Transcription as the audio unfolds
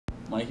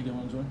Mikey didn't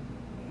want to join?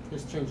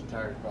 Just change the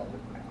tires, probably.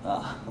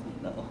 Ah,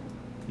 no.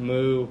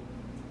 Moo.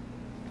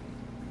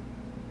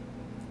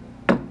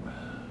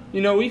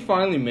 You know, we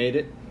finally made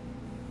it.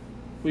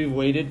 We've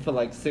waited for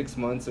like 6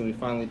 months and we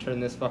finally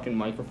turned this fucking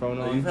microphone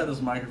on. You've had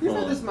this microphone. You've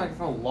had this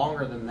microphone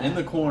longer than that. in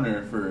the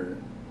corner for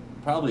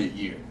probably a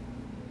year.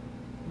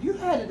 You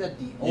had it at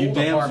the old You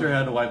damn apartment. sure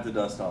had to wipe the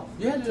dust off.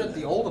 You had it at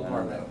the old I know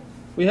apartment. that.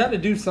 We had to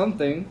do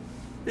something.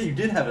 Yeah, you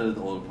did have it at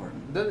the old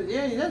apartment.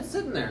 Yeah, you had it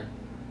sitting there.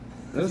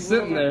 It was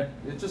sitting there.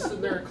 It's just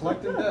sitting there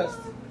collecting dust.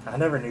 I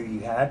never knew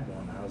you had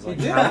one. I was like,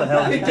 You did. how the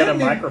hell did you get a It-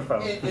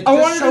 microphone? it I just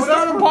wanted to showed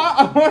start up a from-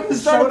 I wanted to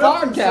start a showed up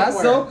from podcast,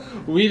 so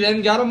somewhere. we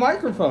then got a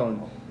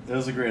microphone. It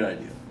was a great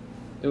idea.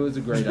 It was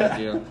a great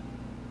idea.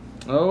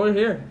 Oh, we're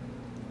here.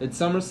 It's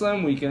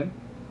SummerSlam weekend.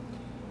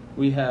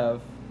 We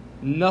have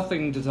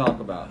nothing to talk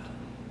about.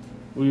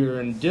 We are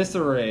in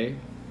disarray.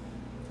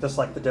 Just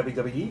like the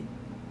WWE.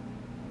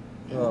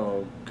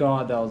 Oh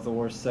God, that was the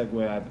worst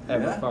segue I've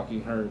ever Yeah.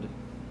 fucking heard.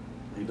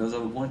 He does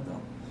have a point,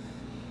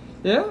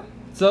 though. Yeah.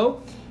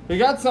 So we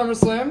got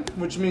SummerSlam,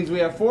 which means we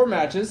have 4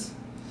 matches.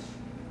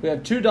 We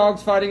have 2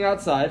 dogs fighting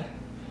outside.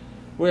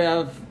 We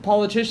have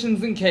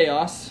politicians in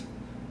chaos.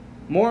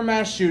 More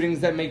mass shootings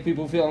that make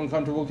people feel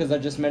uncomfortable because I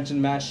just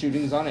mentioned mass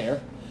shootings on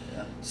air.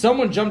 Yeah.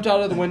 Someone jumped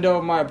out of the window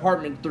of my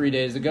apartment 3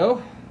 days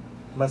ago.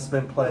 Must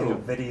have been playing a Oh.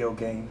 video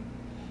game.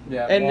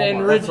 Yeah, And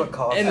Walmart. Ridge, That's what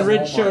caused and it.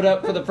 Ridge Walmart. showed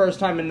up for the first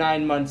time in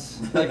 9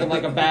 months,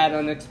 like a bad,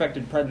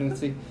 unexpected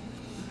pregnancy.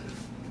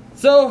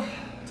 So,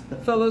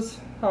 fellas,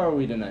 how are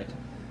we tonight?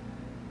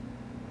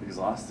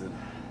 Exhausted.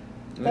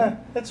 Yeah,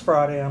 it's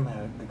Friday. I'm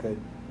good.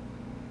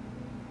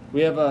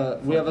 We have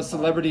a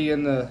celebrity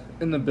in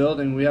the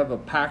building. We have a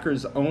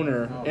Packers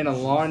owner Oh, in a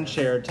lawn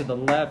chair to the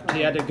left.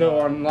 He had to go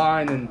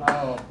online and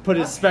Oh, put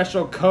his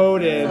special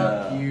code in.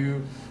 fuck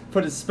you.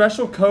 Put his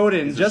special code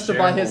in He's a just to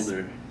buy his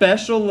shareholder.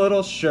 special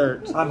little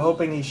shirt. I'm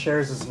hoping he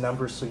shares his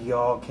number so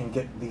y'all can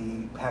get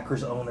the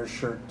Packers owner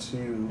shirt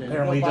too. Yeah,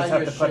 Apparently, you go just buy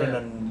have you to a put in share.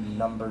 a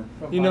number.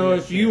 You know,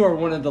 if you are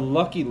one of the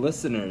lucky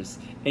listeners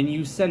and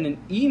you send an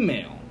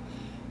email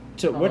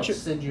to I'll what's your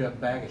send you a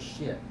bag of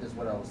shit, is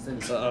what I'll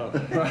send you.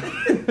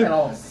 Uh-oh. And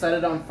I'll set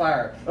it on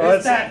fire. Oh,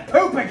 it's that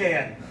poop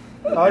again!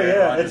 Oh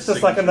yeah, Roger's it's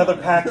just like signature another on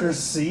it. Packers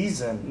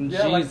season.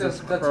 Yeah, like Jesus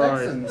the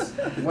Christ.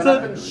 Texans went So-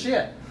 up in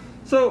shit.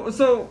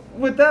 So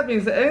with that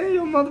being said, any of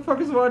you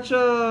motherfuckers watch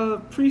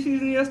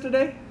preseason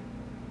yesterday?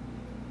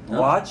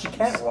 No. Watch? You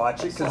can't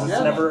watch it because it's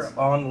Yeah. never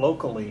on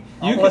locally.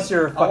 You Unless can-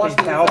 you're a I watched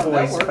fucking the NFL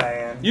Cowboys Network.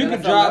 fan. You could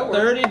NFL drop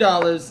Network.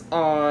 $30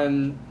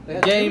 on They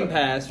had Game two-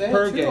 Pass they had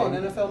per two on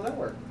game. NFL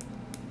Network.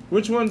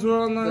 Which ones were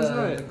on last The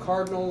night?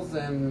 Cardinals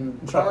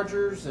and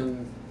Chargers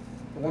and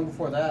the one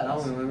before that. I don't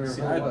even remember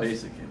See, who I it had was.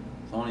 basic cable,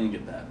 so I don't even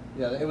get that.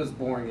 Yeah, it was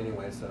boring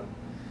anyway. So,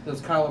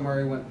 because Kyler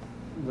Murray went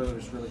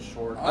really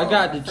short. I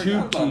got I the forgot Tube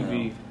about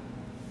TV.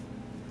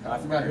 I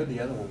forgot who the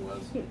other one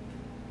was.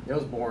 It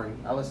was boring.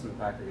 I listened to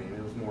the Packer game.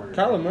 It was more.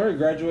 Kyler Murray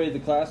graduated the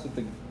class with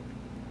the.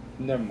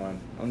 Never mind.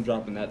 I'm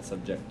dropping that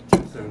subject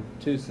soon.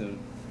 too soon.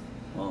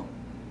 Well,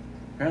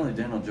 apparently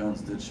Daniel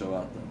Jones did show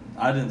out, though.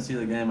 I didn't see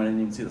the game. I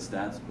didn't even see the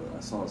stats, but I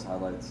saw his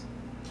highlights.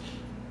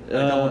 A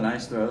couple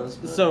nice throws.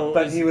 But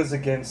But he was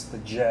against the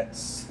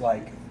Jets,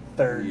 like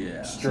third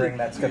Yeah. string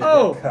that's going to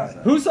Oh, get cut.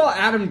 who saw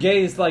Adam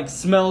Gase like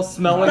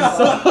smelling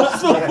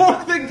sauce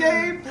before the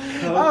game?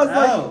 I was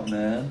like, out,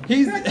 man.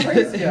 he's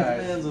Crazy guy.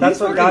 Man's a- That's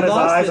He's what got his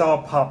fucking lost eyes it. all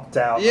popped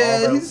out. all Yeah,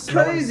 those he's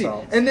smelling crazy.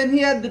 salts. And then he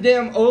had the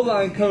damn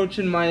O-line coach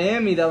in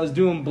Miami that was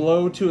doing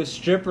blow to a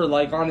stripper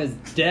like on his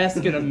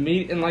desk in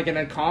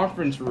a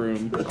conference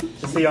room.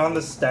 Is he on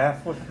the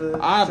staff with the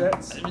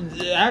Jets?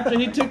 After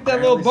he took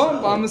that little Apparently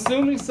bump, so. I'm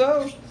assuming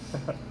so.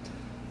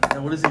 Yeah,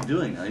 what is he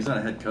doing now? He's not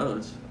a head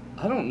coach.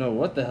 I don't know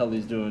what the hell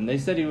he's doing. They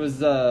said he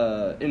was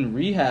in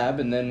rehab,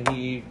 and then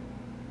he,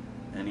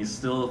 And he's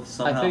still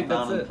somehow think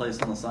that's found a it. place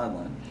on the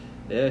sideline.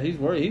 yeah, he's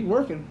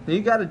working.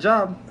 He got a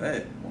job.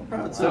 Hey, more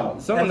power to Wow. him.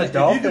 Someone And the If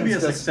you could be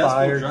Dolphins a just successful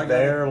fired drug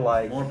their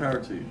addict, more power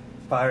to you.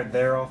 fired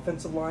their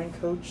offensive line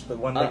coach, the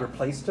one they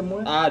replaced him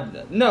with.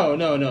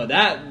 No.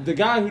 That the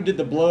guy who did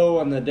the blow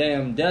on the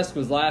damn desk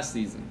was last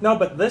season. No,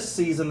 but this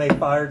season they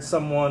fired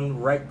someone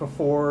right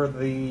before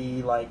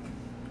the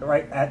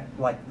right at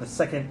the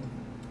second.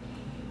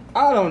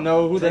 I don't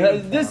know who the hell.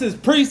 Training This camp. is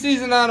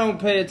preseason. I don't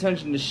pay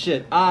attention to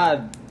shit. I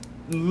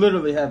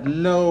literally have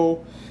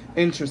no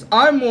interest.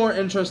 I'm more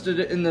interested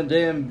in the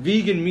damn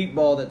vegan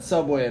meatball that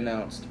Subway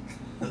announced.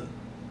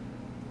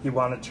 You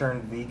want to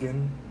turn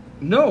vegan?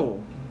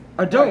 No,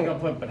 I You're don't. gonna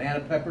put banana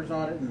peppers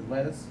on it and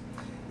lettuce.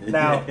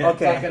 Now, Fuck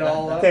okay, it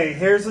all up. okay.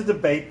 Here's a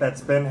debate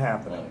that's been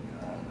happening.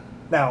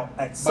 Now,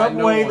 at By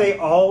Subway, no they one.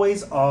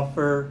 always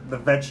offer the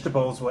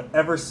vegetables,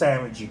 whatever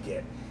sandwich you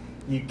get.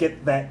 You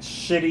get that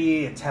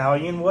shitty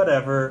Italian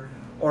whatever,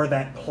 or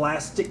that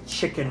plastic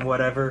chicken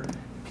whatever.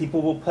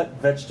 People will put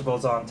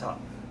vegetables on top.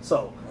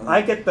 So,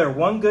 I get their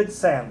one good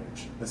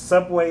sandwich, the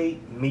Subway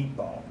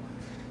meatball.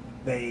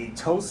 They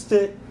toast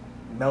it,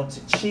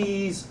 melted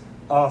cheese,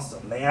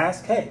 awesome. They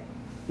ask, hey,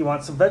 you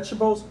want some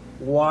vegetables?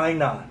 Why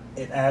not?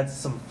 It adds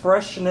some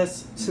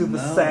freshness to the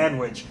No.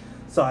 sandwich.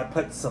 So I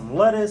put some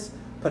lettuce,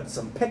 put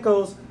some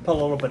pickles, put a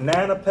little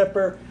banana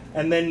pepper,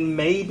 and then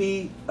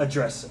maybe a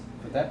dressing.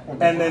 At that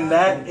point, And then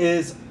that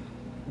is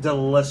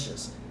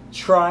delicious.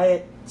 Try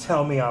it.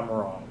 Tell me I'm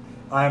wrong.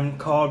 I'm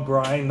called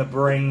Brian the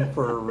Brain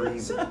for a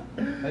reason.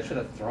 They should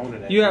have thrown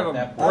it at You have at a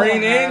that point.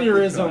 brain I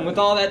aneurysm with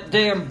all that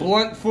damn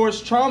blunt force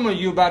trauma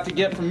you about to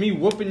get from me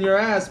whooping your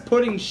ass,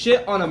 putting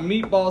shit on a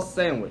meatball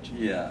sandwich.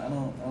 Yeah, I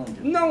don't get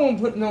it.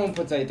 No one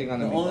puts anything on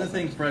The the only meatball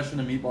thing fresh in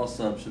a meatball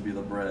sub should be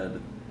the bread,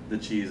 the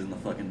cheese, and the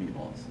fucking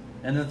meatballs.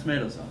 And the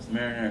tomato sauce, the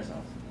marinara sauce.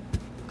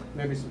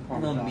 Maybe some You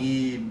Parmesan. don't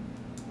need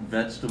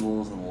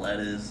vegetables and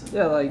lettuce.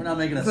 Yeah, like, We're not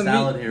making a it's a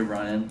salad meat- here,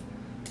 Brian.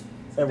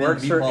 It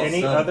works for Meatball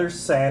any sub. other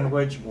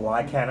sandwich.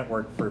 Why can't it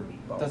work for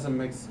meatball? Doesn't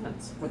make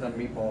sense with a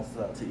meatball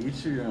stuff. To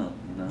each your own,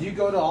 you know. Do you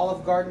go to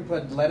Olive Garden,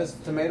 put lettuce,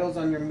 tomatoes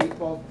on your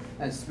meatball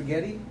and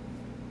spaghetti?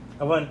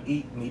 I wouldn't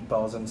eat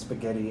meatballs and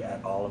spaghetti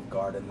at Olive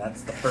Garden.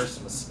 That's the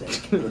first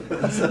mistake.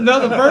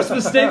 No, the first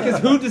mistake is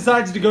who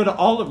decides to go to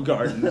Olive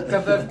Garden.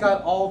 Because they've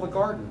got all the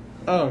garden.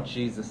 Oh,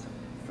 Jesus.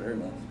 Fair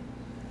enough.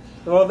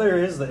 Well, there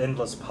is the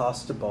endless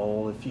pasta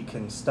bowl. If you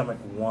can stomach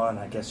one,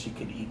 I guess you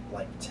could eat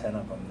like 10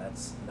 of them.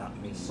 That's not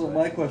me. So but-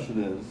 my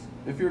question is,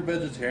 if you're a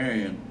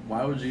vegetarian,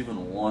 why would you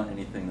even want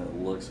anything that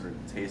looks or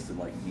tasted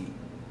like meat?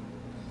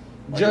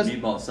 Like Just- a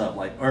meatball sub,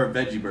 like or a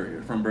veggie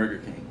burger from Burger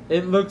King.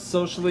 It looks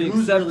socially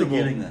Who's acceptable. really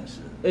getting that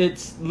shit?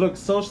 It looks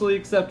socially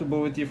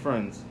acceptable with your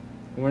friends.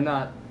 We're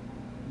not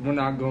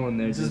going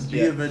there Just be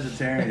yet. a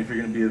vegetarian if you're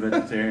gonna be a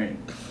vegetarian.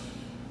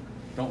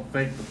 Don't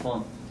fake the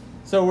funk.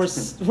 So we're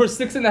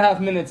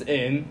 6.5 minutes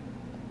in.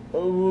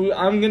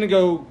 I'm gonna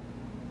go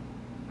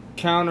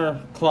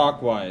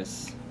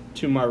counterclockwise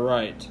to my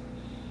right.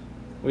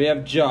 We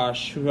have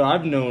Josh, who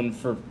I've known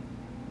for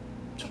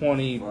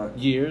 20 Fuck.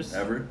 years.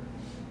 Ever?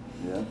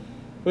 Yeah.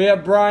 We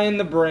have Brian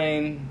the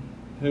Brain,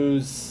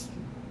 who's...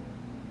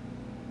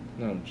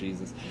 Oh,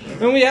 Jesus.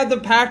 And we have the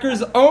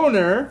Packers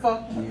owner,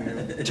 Fuck you.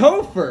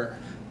 Topher.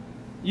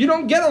 You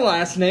don't get a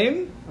last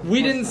name.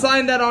 We didn't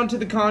sign that onto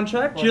the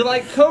contract. You're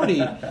like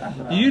Cody.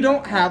 You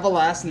don't have a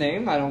last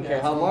name. I don't care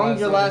Yeah, how it's long not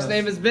your last last name.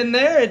 name has been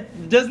there.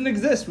 It doesn't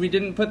exist. We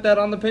didn't put that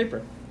on the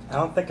paper. I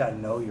don't think I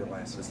know your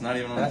last name. It's not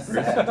even on That's the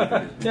birth sad.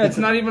 certificate. Yeah, it's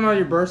not even on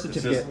your birth It's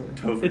certificate.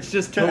 just Topher. It's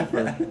just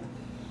Topher.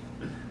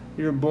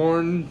 You were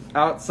born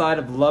outside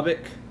of Lubbock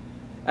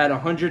at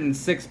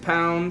 106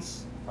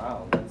 pounds.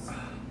 Wow, that's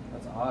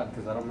odd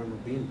because I don't remember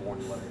being born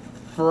in Lubbock.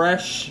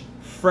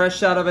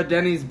 Fresh out of a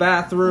Denny's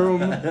bathroom.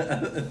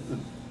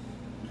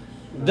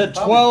 The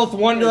 12th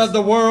wonder of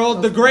the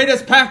world, the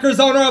greatest Packers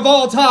owner of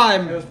all It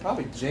time. was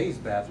probably Jay's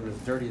bathroom, as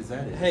dirty as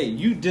that is. Hey,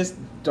 you just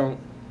don't.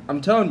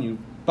 I'm telling you,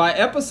 by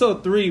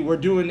episode 3, we're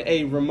doing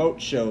a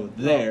remote show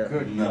there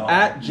good No.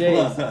 at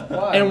Jay's,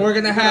 Why? and we're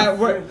gonna have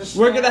We're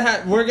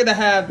gonna we're gonna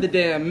have the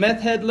damn meth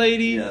head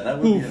lady Yeah, that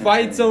would who be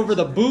fights entertaining. over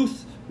the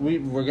booth.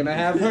 We're gonna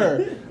have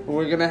her.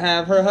 We're gonna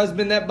have her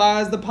husband that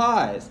buys the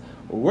pies.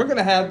 We're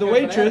gonna have the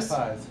waitress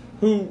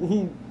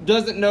who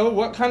doesn't know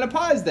what kind of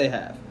pies they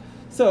have.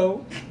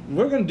 So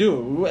we're gonna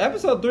do it.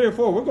 Episode 3 or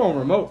 4. We're going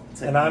remote.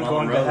 And I'm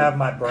going to have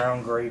my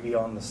brown gravy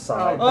on the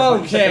side. Oh,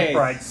 with the chicken Okay.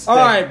 fried steak. All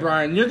right,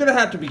 Brian. You're gonna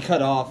have to be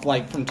cut off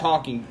like from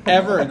talking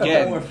ever More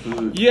again.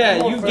 food. Yeah,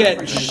 More you food get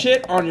for you.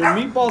 shit on your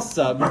meatball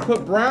sub. You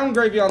put brown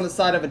gravy on the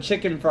side of a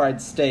chicken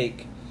fried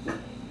steak.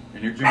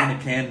 And you're drinking a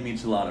canned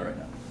michelada right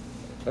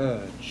now.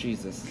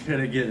 Jesus. Could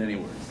it get any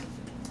worse?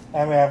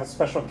 And we have a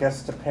special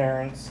guest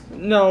appearance.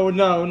 No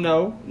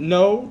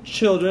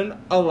children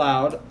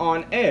allowed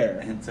on air.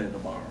 And say the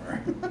bar.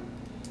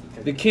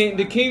 The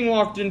king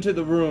walked into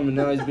the room and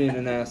now he's being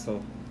an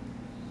asshole.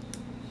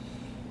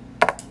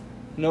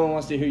 No one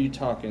wants to hear you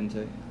talk,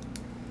 Inte.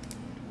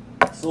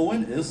 So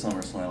when is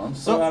SummerSlam? I'm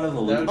So- so out of the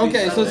loop. that would be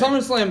Okay, so Sunday.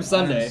 SummerSlam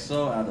Sunday. I'm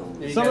so out of the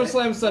loop.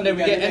 SummerSlam Sunday, we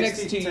got get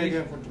NXT NXT.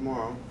 takeover for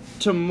tomorrow.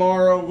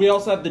 Tomorrow, we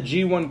also have the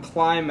G1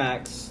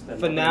 Climax That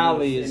finale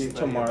nobody knows is anything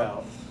tomorrow.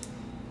 about.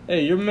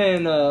 Hey, your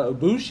man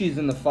Ibushi's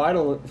in the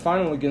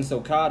final against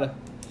Okada.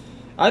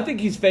 I think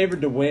he's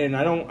favored to win.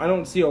 I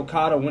don't see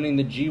Okada winning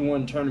the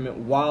G1 tournament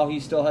while he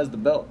still has the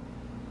belt.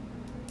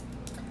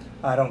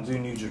 I don't do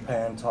New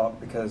Japan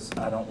talk because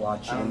I don't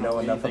watch it I don't and know know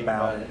enough anything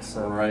about about it. it.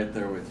 So Right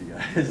there with you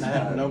guys. I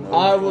have no clue.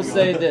 I will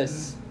say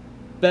this: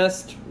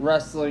 best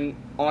wrestling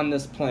on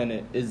this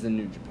planet is in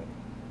New Japan.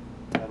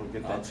 I don't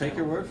get that. I'll take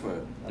your word for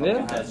it.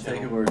 Yeah. I'll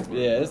take your word for it.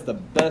 Yeah, it's the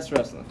best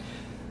wrestling.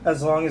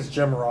 as long as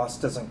Jim Ross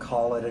doesn't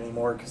call it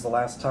anymore, because the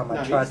last time I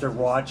No, tried he's- to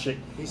watch it,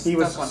 He's he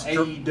was stuck on str-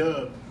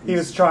 AEW. he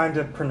was trying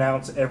to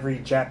pronounce every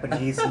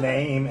Japanese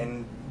name,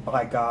 and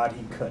by God,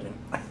 he couldn't.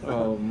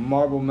 Oh,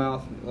 Marble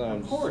Mouth.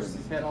 Of course,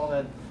 he's had all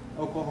that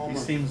He Oklahoma.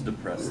 seems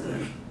depressed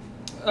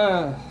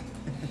there.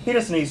 He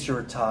just needs to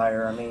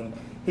retire. I mean,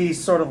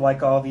 he's sort of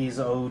like all these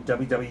old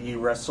WWE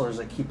wrestlers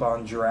that keep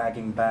on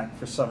dragging back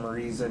for some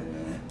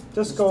reason.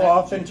 Just go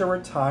off into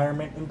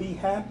retirement and be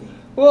happy.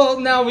 Well,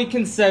 now we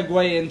can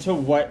segue into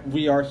what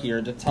we are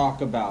here to talk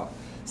about.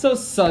 So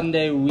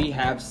Sunday we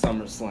have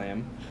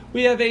SummerSlam.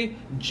 We have a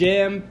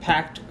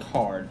jam-packed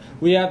card.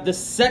 We have the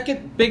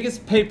second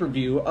biggest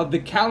pay-per-view of the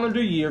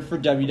calendar year for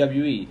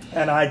WWE.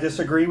 And I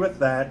disagree with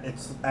that.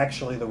 It's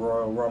actually the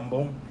Royal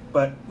Rumble.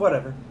 but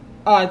whatever.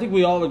 I think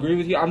we all agree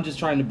with you. I'm just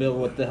trying to build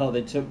what the hell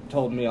they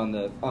told me on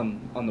the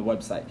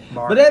website.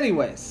 Mark. But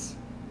anyways,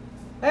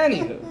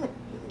 anywho,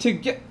 to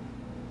get.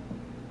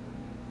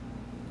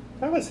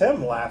 That was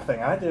him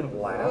laughing. I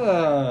didn't laugh.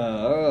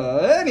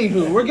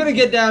 Anywho, we're gonna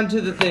get down to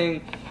the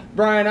thing.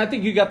 Brian, I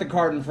think you got the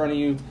card in front of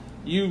you.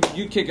 You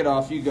kick it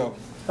off. You go.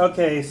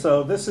 Okay,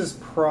 so this is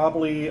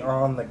probably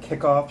on the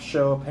kickoff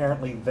show.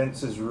 Apparently,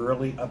 Vince is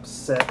really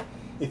upset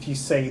if you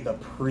say the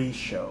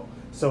pre-show.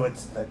 So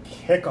it's the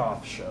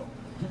kickoff show.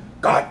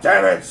 God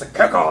damn it, it's the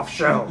kickoff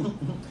show!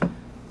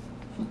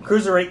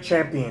 Cruiserweight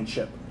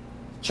Championship.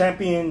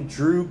 Champion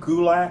Drew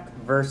Gulak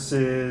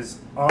versus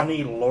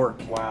Oni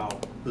Lorcan. Wow.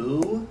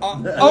 Who?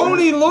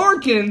 Oni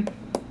Lorcan?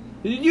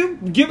 You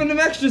giving him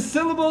extra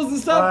syllables and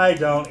stuff? I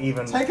don't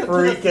even Take it to the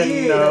freaking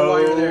theater know.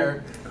 while you're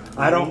there.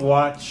 I don't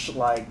watch,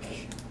 like,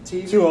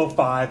 TV.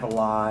 205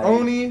 Live.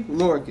 Oni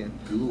Lorcan.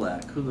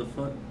 Gulak. Who the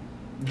fuck?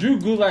 Drew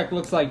Gulak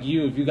looks like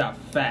you if you got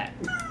fat.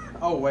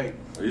 Oh, wait.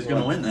 Who's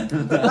gonna win then?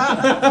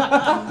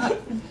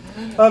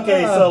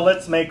 Okay, so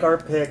let's make our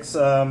picks.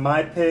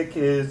 My pick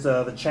is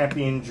the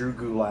champion Drew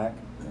Gulak.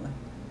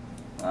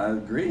 I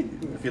agree.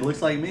 If he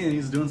looks like me,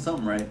 he's doing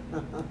something right.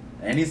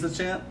 And he's the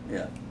champ?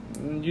 Yeah.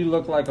 You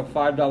look like a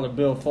 $5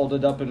 bill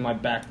folded up in my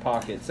back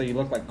pocket, so you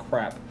look like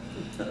crap.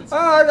 That's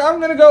I'm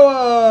gonna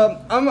go.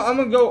 I'm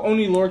gonna go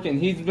Oni Lorcan.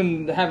 He's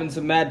been having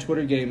some mad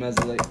Twitter game as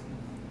of late.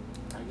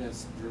 I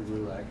guess Drew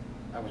Gulak.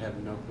 I would have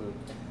no clue.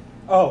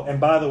 Oh, and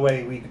by the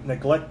way, we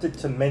neglected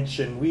to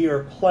mention we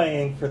are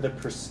playing for the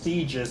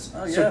prestigious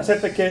Oh, yes.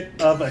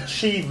 Certificate of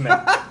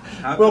Achievement.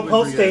 How We'll could we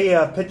post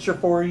forget? a picture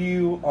for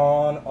you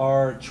on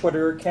our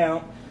Twitter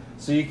account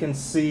so you can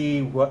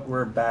see what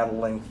we're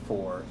battling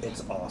for.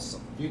 It's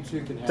awesome. You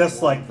two can have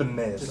Just one. like The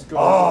Miz. Just go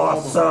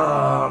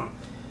Awesome!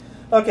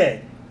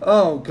 Okay,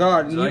 Oh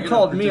God! Did I You get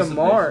called me a participation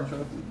mark.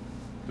 trophy?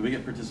 Do we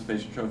get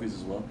participation trophies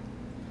as well?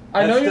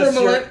 I know That's you're a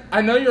just your-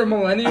 I know you're a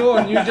millennial,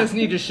 and you just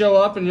need to show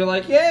up, and you're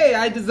like, "Yay,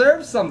 I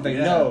deserve something."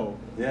 Yeah. No,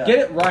 Yeah. get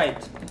it right.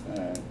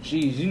 Alright.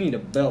 Jeez, you need a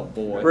belt,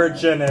 boy. we're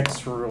Gen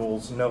X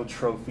rules. No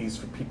trophies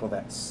for people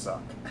that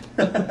suck.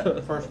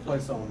 First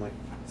place only.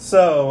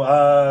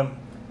 So,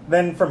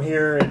 then from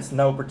here, it's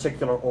no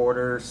particular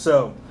order.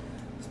 So,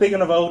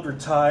 speaking of old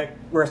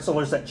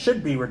wrestlers that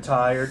should be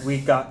retired, we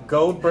got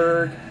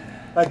Goldberg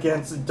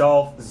against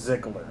Dolph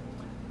Ziggler.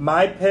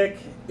 My pick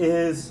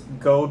is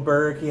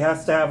Goldberg. He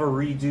has to have a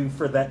redo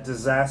for that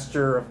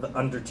disaster of the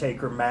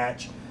Undertaker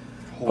match.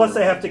 Plus,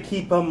 they have to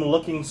keep him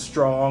looking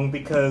strong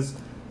because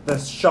the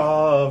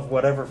Shah of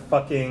whatever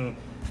fucking,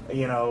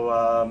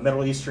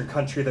 Middle Eastern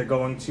country they're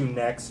going to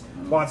next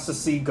wants to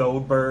see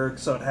Goldberg,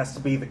 so it has to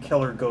be the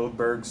killer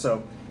Goldberg.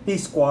 So he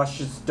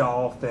squashes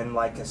Dolph in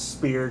like a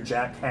spear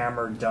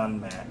jackhammer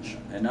done match.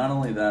 And not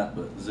only that,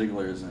 but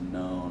Ziggler is a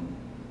known,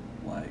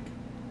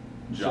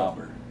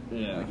 jobber.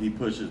 Yeah. Like, he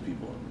pushes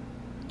people over.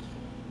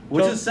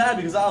 Which is sad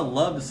because I would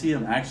love to see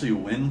him actually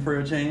win for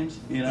a change,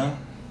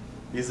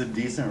 He's a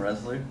decent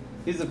wrestler.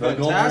 He's a But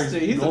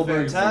fantastic. He's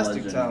Goldberg's a the fantastic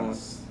legend in talent.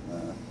 this,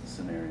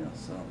 scenario,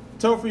 so.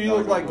 Topher, you I'll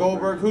look go like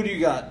Goldberg. Goldberg. Who do you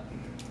got?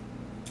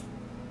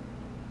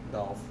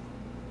 Dolph.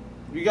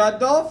 You got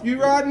Dolph?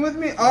 You riding with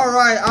me? All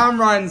right,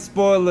 I'm riding.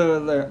 Spoiler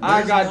alert.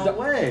 I got no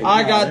way.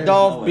 I No, got there's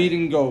Dolph no way.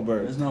 beating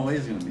Goldberg. There's no way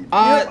he's gonna beat.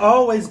 You're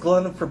always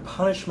glutton for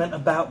punishment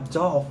about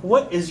Dolph.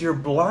 What is your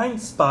blind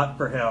spot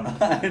for him?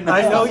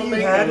 I know you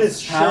had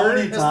his How many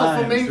shirt. It's the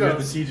times we have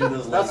flamingos. to teach you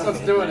this That's lesson, what's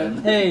doing man?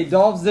 it. Hey,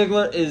 Dolph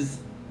Ziggler is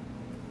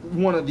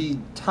one of the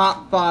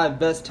top 5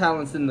 best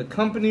talents in the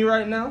company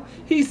right now.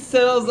 He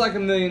sells like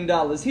 $1 million.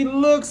 He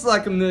looks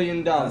like $1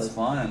 million. That's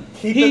fine.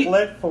 Keep He- it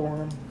lit for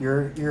him.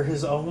 You're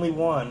his only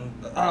one.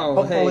 Oh,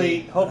 Hopefully,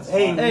 hey. That's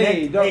fine.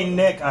 Hey,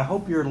 Nick. I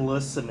hope you're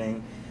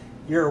listening.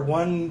 Your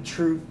one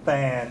true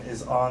fan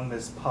is on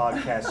this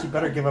podcast. You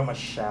better give him a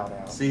shout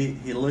out. See,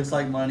 he looks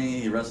like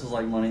money. He wrestles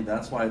like money.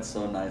 That's why it's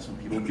so nice when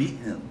people beat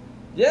him.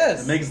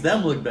 Yes. It makes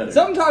them look better.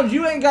 Sometimes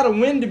you ain't got to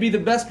win to be the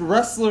best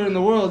wrestler in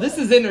the world. This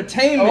is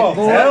entertainment, Oh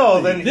boy.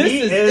 hell, then this he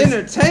is is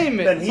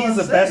entertainment. Then That's he's what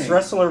the I'm best saying.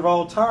 wrestler of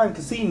all time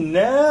because he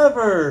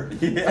never,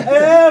 Yeah.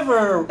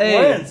 ever Hey.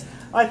 wins.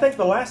 I think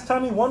the last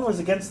time he won was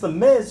against The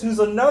Miz, who's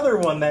another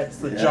one that's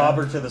the Yeah.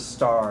 jobber to the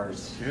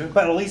stars. True.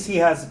 But at least he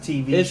has a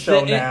TV It's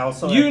show the- now,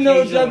 so you know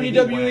occasionally he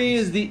WWE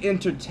wins. is the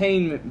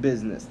entertainment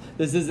business.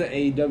 This isn't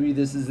AEW.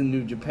 This isn't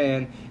New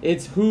Japan.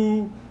 It's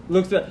who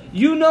looks at.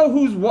 You know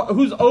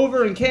who's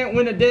over and can't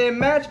win a damn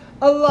match?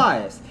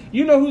 Elias.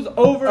 You know who's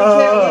over and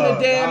can't win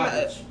a damn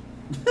match?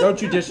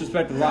 Don't you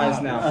disrespect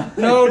Elias now.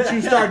 Don't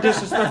you start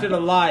disrespecting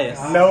Elias.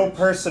 No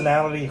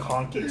personality,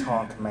 honky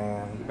tonk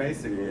man.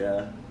 Basically.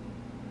 Yeah.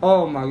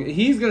 Oh my!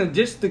 He's gonna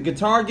ditch the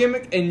guitar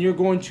gimmick, and you're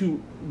going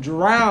to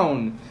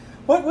drown.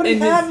 What would he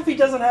And have his- if he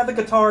doesn't have the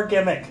guitar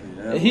gimmick?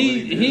 Yeah,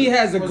 He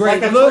has a Was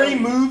great Like a look. 3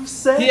 move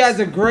set? He has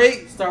a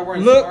great Start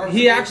wearing look. scarves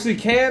He again. actually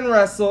can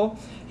wrestle.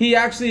 He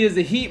actually is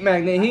a heat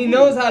magnet. He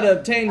knows how to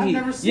obtain I've heat.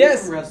 never seen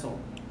Yes, him wrestle.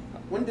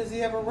 When does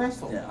he ever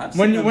wrestle? Yeah, I've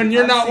When- seen him, when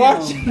you're I've not seen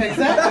watching. Him,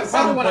 Exactly. I've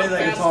seen him When play I'm that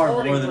guitar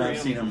more fast-forwarding than for I've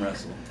him. seen him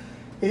wrestle.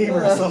 He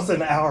wrestles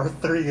in hour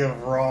 3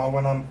 of Raw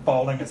when I'm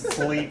falling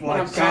asleep. I'm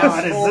Like,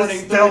 God, is fast-forwarding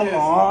this still through this.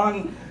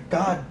 on?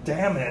 God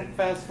damn it.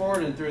 Fast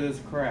forwarding through this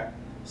crap.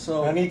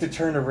 So I need to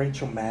turn to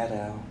Rachel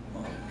Maddow.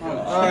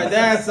 Alright,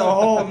 that's a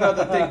whole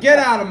nother thing. Get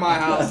out of my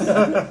house.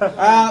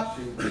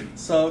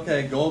 So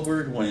okay,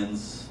 Goldberg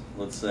wins.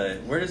 Let's say,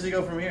 where does he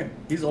go from here?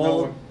 He's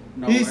old.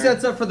 He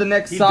sets up for the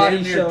next He Saudi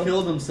damn near show.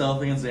 killed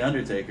himself against the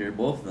Undertaker.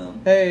 Both of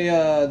them.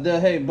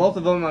 Hey, both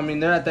of them. I mean,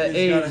 they're at that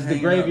He's gotta age. hang The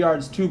it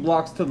graveyard's 2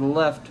 blocks to the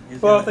left.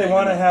 He's Well, gonna if they hang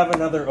want to it. have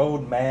another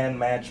old man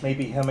match,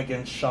 maybe him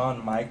against Shawn I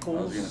was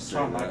Michaels. gonna say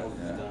Shawn that, Michaels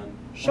yeah. is done.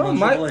 Shawn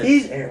Triple Michaels.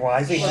 H. Why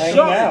is he Shawn- hanging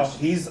out?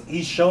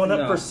 He's showing up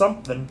No. for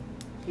something.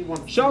 He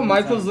won Shawn 3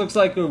 Michaels times. looks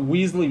like a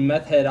Weasley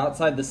meth head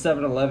outside the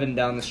 7-Eleven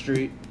down the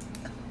street.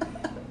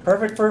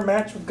 Perfect for a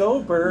match with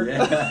Goldberg.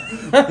 Yeah.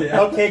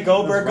 Yeah. Okay,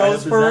 Goldberg That's right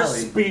goes up for a his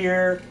alley.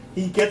 spear.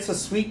 He gets a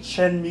sweet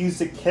chin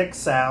music,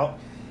 kicks out.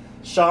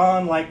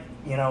 Shawn,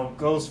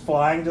 goes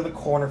flying to the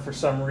corner for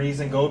some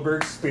reason.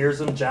 Goldberg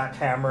spears him,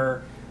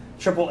 jackhammer.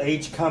 Triple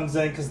H comes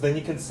in because then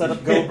you can set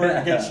up Goldberg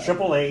Yeah. against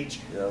Triple H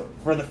Yep.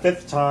 for the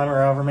 5th time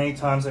or however many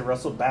times they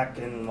wrestled back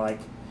in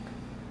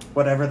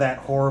whatever that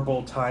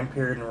horrible time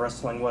period in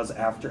wrestling was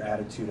after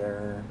Attitude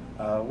Era.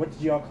 What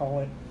did y'all call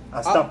it?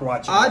 I stopped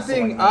watching. I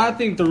wrestling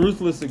think the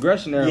Ruthless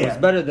Aggression Era was Yeah.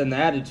 better than the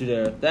Attitude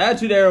Era. The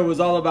Attitude Era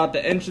was all about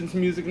the entrance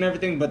music and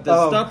everything, but the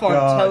Oh, stuff on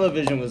God.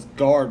 television was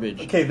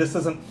garbage. Okay, this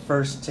isn't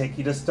first take.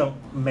 You just don't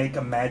make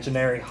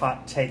imaginary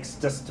hot takes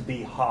just to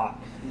be hot.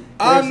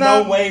 I'm There's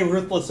not- no way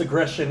Ruthless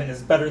Aggression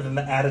is better than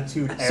the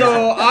Attitude Era.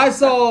 So I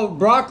saw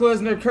Brock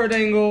Lesnar, Kurt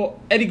Angle,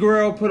 Eddie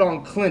Guerrero put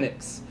on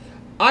clinics.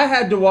 I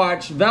had to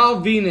watch Val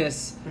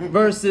Venus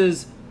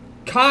versus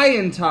Kai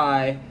and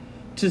Tai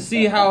to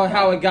see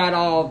how it got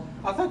all.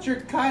 I thought your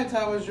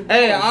Kaita was your.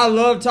 Hey, boy. I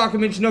love Taka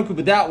Michinoku,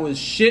 but that was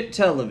shit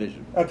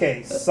television.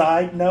 Okay,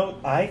 side note,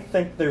 I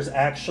think there's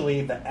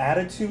actually the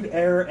Attitude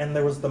Era and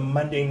there was the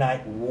Monday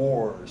Night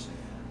Wars.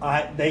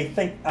 I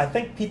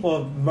think people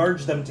have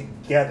merged them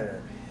together.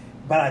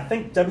 But I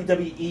think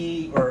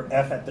WWE or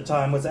F at the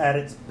time was at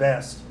its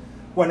best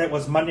when it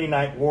was Monday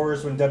Night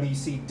Wars, when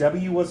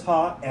WCW was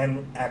hot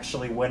and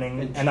actually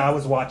winning, and I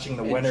was watching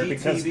the and winner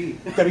because GTV.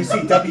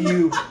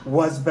 WCW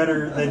was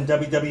better than How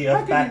WWF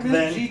could back you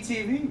then. miss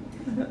GTV?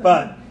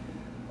 But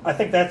I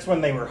think that's when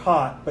they were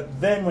hot.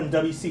 But then when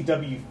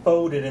WCW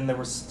folded and there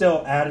was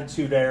still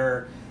Attitude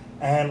Era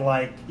and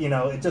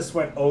it just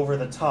went over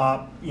the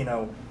top,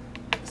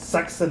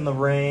 sex in the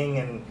ring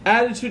and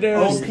Attitude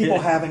Era. old people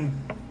having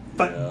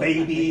butt Yeah.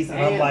 babies, and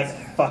I'm Hands.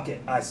 like, fuck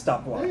it, I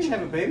stopped I didn't watching.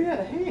 have a baby. I had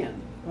a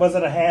hand. Was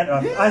it a hand?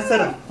 I said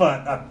Yeah.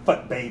 a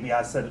foot baby.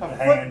 I said A a foot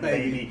hand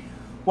baby. baby.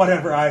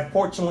 Whatever. I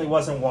fortunately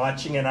wasn't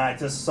watching, and I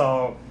just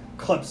saw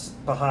clips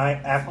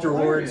behind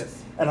afterwards,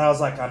 Hilarious. and I was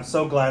like, I'm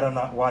so glad I'm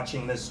not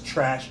watching this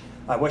trash.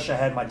 I wish I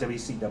had my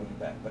WCW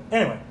back, but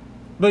anyway.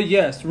 But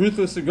yes,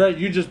 Ruthless Aggression.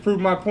 You just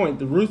proved my point.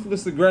 The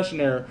Ruthless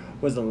Aggression Era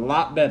was a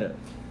lot better.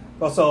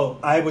 Well, so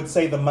I would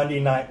say the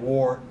Monday Night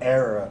War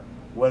era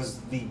was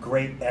the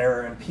great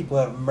era, and people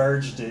have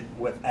merged it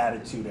with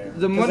Attitude Era.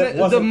 The 'Cause Monday, it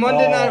wasn't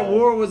Monday Night all-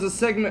 War was a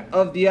segment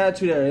of the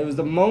Attitude Era. It was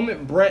the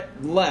moment Brett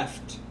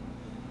left.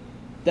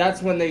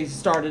 That's when they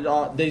started.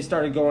 They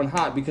started going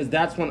hot because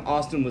that's when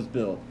Austin was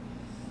built.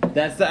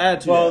 That's the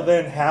Attitude Well, Era.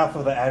 then half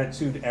of the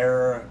Attitude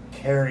Era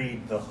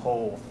carried the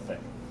whole thing.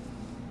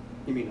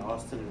 You mean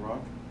Austin and Rock?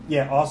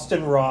 Yeah,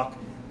 Austin Rock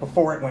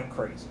before it went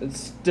crazy. It's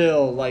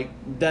still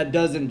that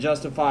doesn't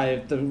justify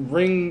if the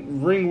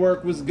ring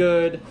work was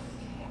good.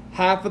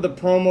 Half of the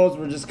promos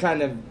were just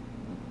kind of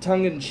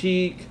tongue in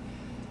cheek.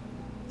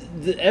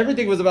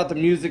 Everything was about the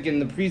music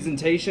and the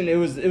presentation. It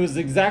was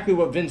exactly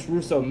what Vince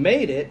Russo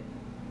made it.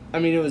 I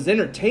mean, it was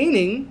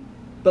entertaining,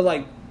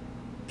 but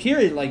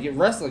period,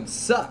 wrestling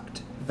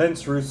sucked.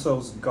 Vince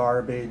Russo's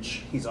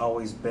garbage. He's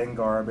always been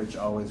garbage,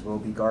 always will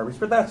be garbage,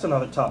 but that's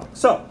another topic.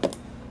 So,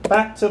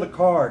 back to the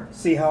card.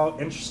 See how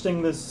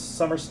interesting this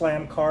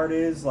SummerSlam card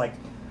is?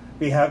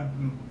 We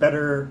have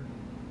better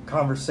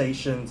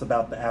conversations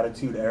about the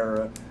Attitude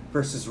Era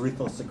versus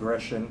Ruthless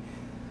Aggression.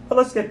 But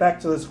let's get back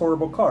to this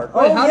horrible card.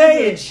 Wait, Oh, how yay,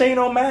 did it's Shane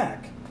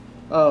O'Mac.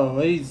 Oh,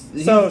 he's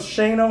So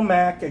Shane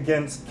O'Mac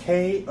against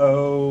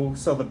KO.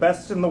 So the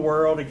best in the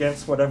world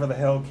against whatever the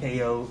hell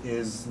KO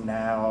is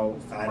now.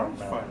 I don't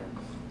know. Fighter.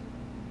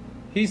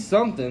 he's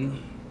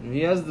something.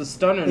 He has the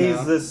stunner He's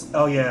now. this.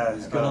 Oh yeah,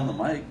 He's good on the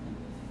mic.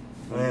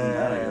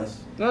 Yeah.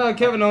 I guess.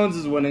 Kevin Owens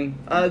is winning.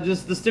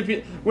 Just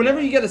the whenever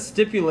you get a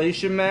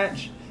stipulation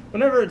match,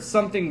 whenever it's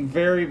something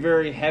very,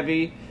 very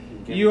heavy,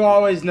 you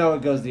always know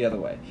it goes the other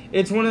way.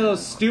 It's one of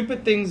those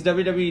stupid things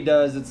WWE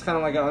does. It's kind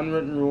of like an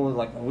unwritten rule,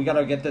 we got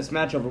to get this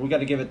match over. We got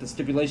to give it the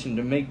stipulation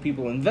to make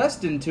people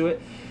invest into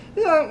it.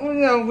 Yeah,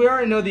 we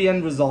already know the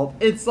end result.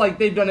 It's like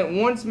they've done it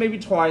once, maybe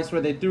twice,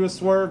 where they threw a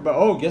swerve,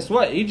 but guess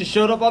what? He just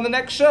showed up on the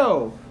next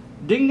show.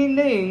 Ding, ding,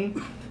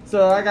 ding.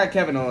 So I got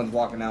Kevin Owens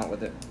walking out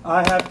with it.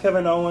 I have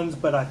Kevin Owens,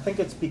 but I think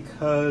it's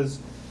because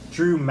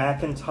Drew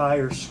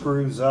McIntyre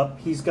screws up.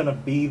 He's gonna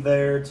be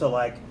there to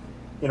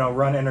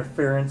run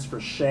interference for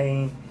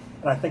Shane,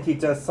 and I think he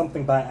does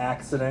something by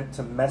accident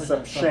to mess up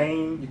You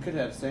Shane. could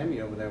have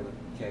Sammy over there with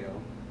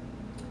KO.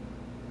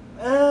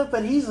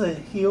 But he's a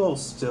heel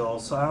still,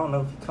 so I don't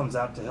know if he comes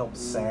out to help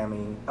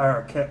Sammy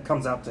or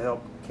comes out to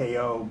help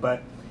KO.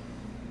 But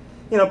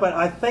but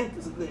I think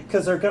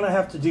because they're gonna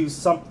have to do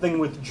something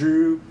with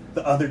Drew,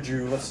 the other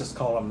Drew. Let's just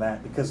call him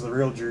that because the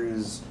real Drew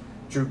is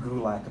Drew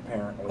Gulak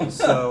apparently.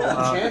 So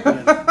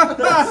Champion.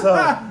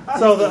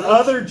 so the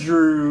other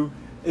Drew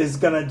is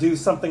gonna do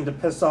something to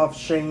piss off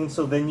Shane,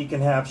 so then you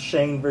can have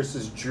Shane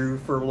versus Drew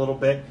for a little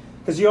bit.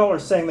 Because you all are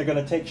saying they're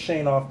gonna take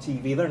Shane off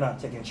TV. They're not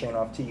taking Shane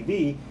off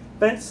TV.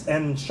 Vince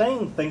and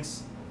Shane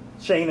thinks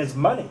Shane is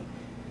money,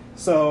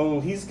 so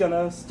he's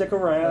gonna stick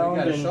around. You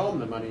gotta and show him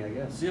the money, I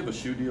guess. Does he have a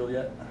shoe deal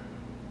yet?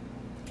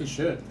 He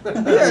should. He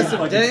has some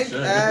Fucking dank shit.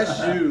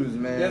 ass shoes,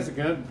 man. He has a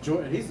good.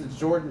 He's a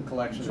Jordan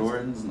collection.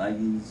 Jordans,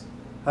 Nikes.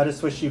 I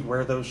just wish he'd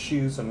wear those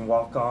shoes and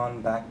walk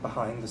on back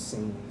behind the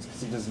scenes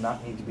because he does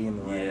not need to be in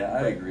the ring. Yeah,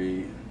 I But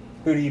agree.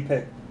 Who do you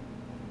pick?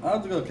 I'll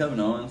have to go with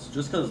Kevin Owens,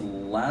 just because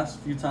last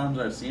few times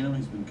I've seen him,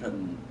 he's been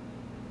cutting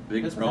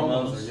big His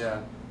promos. promos are, yeah.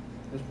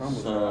 His promos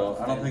are So I don't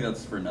outstanding. think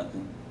that's for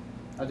nothing.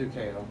 I do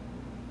KO.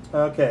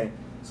 Okay,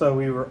 so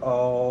we were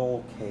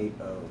all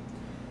KO.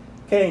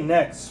 Okay,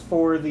 next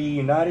for the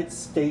United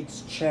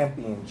States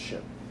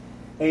Championship.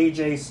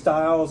 AJ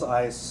Styles,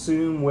 I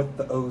assume, with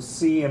the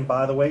OC. And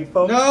by the way,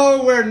 folks,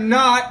 No, we're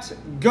not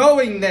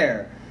going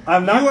there.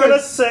 I'm not You going are-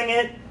 to sing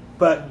it,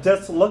 but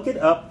just look it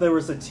up. There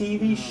was a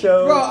TV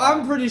show. Bro,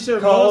 I'm pretty sure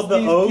Called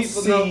most of these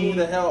the people know OC. who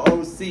the hell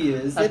OC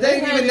is. If They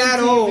ain't even that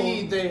old.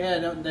 They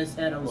had OC.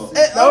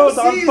 That was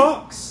on OC 's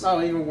Fox.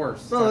 Oh, even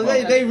worse. Bro,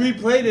 they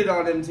replayed it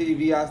on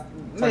MTV.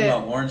 Talking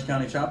about Orange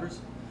County Choppers?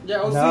 Yeah,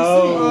 OCC. No.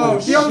 Oh,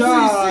 The shut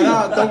OCC.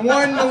 up. The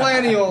one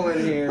millennial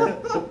in here.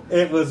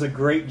 It was a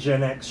great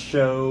Gen X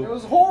show. It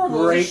was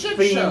horrible. Great It was a shit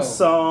theme show.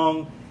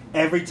 song.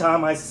 Every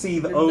time I see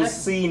the Your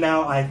OC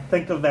now, I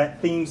think of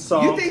that theme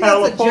song. You think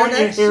that's a Gen California,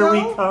 X here show?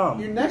 we come.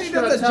 You're You next think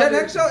gonna that's a tell Gen me-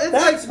 X show? It's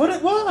That's like what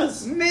it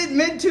was. mid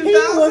 2000s.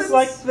 He was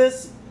like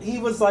this. He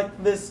was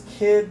like this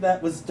kid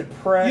that was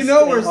depressed. You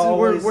know and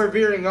always- we're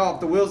veering off.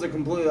 The wheels are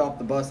completely off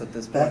the bus at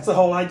this point. That's the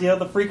whole idea of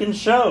the freaking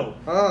show.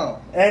 Oh.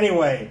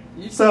 Anyway,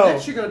 You said so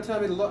next you're gonna tell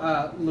me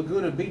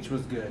Laguna Beach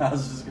was good. I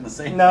was just going to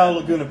say no,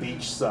 Laguna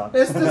Beach sucked.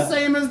 It's the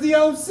same as the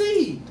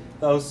OC.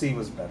 The OC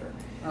was better.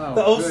 Oh,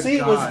 The OC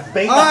good was God.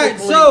 basically. Alright,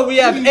 so we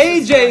have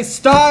Jesus AJ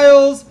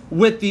Styles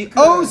with the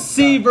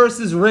OC God.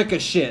 versus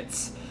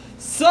Ricochets. for the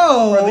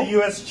So,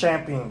 U.S.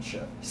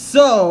 Championship.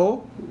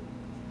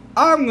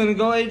 I'm gonna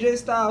go AJ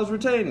Styles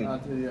retaining. I'll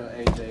tell you,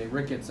 AJ.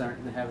 Ricketts aren't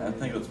having. I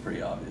think it's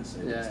pretty obvious.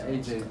 Yeah,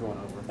 AJ's going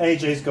over.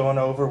 AJ's going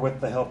over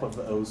with the help of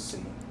the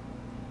OC.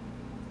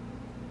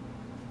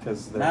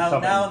 Because they're Now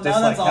coming just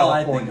that's like all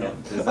I California.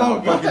 think of. Is Oh,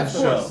 that God, fucking of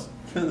show. course.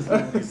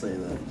 You say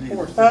that.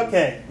 Jesus.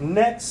 Okay,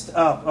 next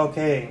up,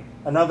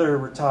 another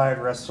retired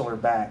wrestler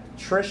back.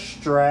 Trish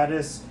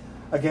Stratus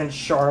against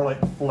Charlotte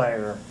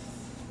Flair.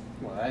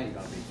 Well, that ain't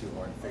gonna be too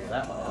hard to figure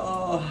that one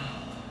out.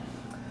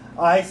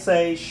 I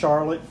say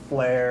Charlotte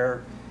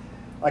Flair.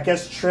 I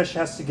guess Trish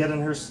has to get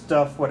in her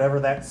stuff, whatever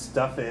that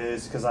stuff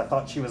is, because I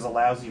thought she was a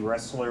lousy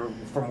wrestler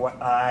from what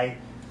I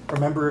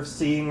remember of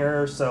seeing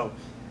her. So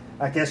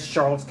I guess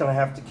Charlotte's going to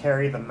have to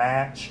carry the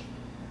match.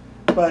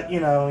 But,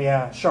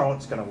 yeah,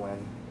 Charlotte's going to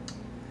win.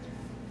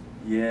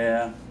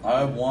 Yeah,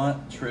 I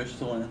want Trish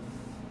to win.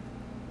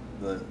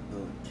 The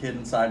kid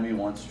inside me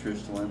wants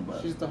Trish to win,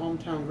 but She's the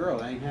hometown girl.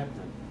 That ain't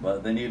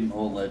happening. they need an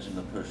old legend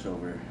to push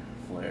over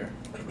Flair.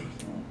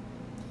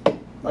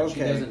 But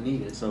she Okay. doesn't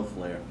need it. So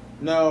Flair.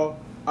 No,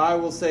 I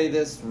will say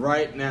this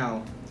right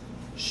now.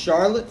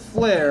 Charlotte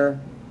Flair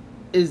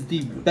is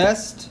the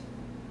best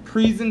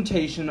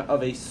presentation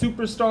of a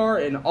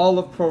superstar in all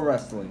of pro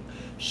wrestling.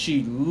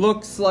 She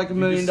looks like $1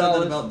 million. You just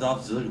said that about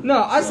Dolph Ziggler.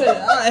 No, I So-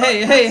 said,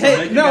 hey, So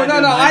make no, a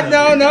guy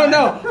do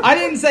no. I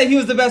didn't say he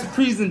was the best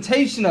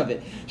presentation of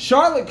it.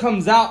 Charlotte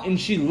comes out and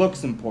she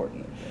looks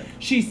important.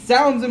 She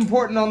sounds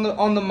important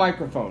on the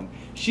microphone.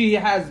 She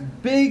has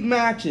big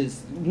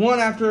matches, one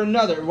after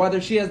another. Whether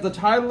she has the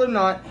title or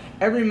not,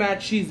 every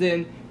match she's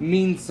in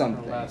means Her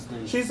something. last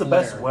name's She's the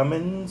Flair. best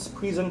women's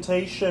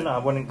presentation. I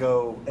wouldn't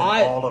go in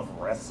I- all of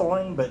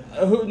wrestling, but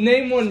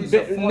Name one. She's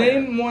a Flair.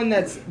 Name one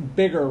that's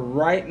bigger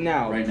right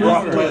now. Right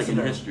Brock now, like in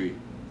Lesnar. history.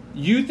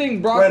 You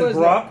think Brock when Lesnar?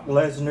 Brock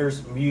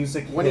Lesnar's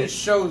music When he hits,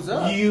 shows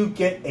up. you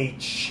get a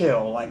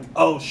chill. Like,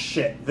 oh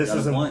shit, this Got a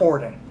is point.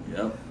 important.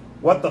 Yep.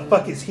 What the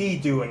fuck is he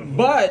doing here?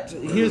 But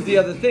here's the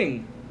other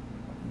thing.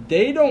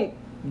 They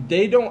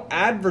don't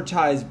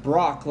advertise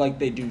Brock like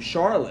they do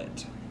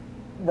Charlotte.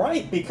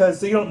 Right, because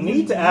they don't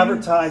need to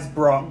advertise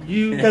Brock.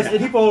 You- Because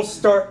people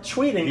start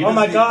tweeting, He oh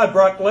my doesn't god,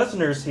 Brock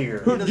Lesnar's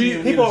here. He doesn't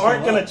even People need to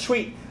aren't show going up. to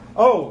tweet,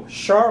 oh,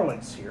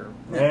 Charlotte's here.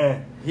 Eh.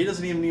 He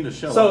doesn't even need to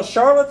show So up.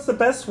 Charlotte's the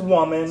best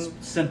woman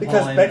Send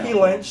because Paul Becky Heyman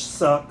out. Lynch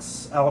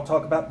sucks. I'll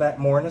talk about that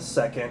more in a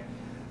second.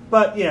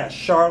 But yeah,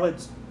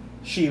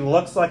 she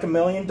looks like $1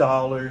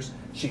 million.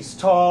 She's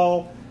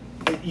tall.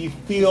 You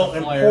feel She's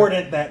a Flair.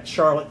 important that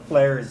Charlotte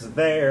Flair is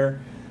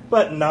there,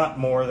 but not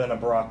more than a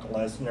Brock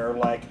Lesnar.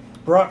 Like,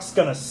 Brock's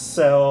gonna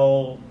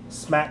sell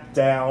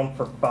SmackDown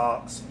for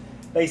Fox.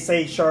 they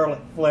say Charlotte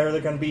Flair,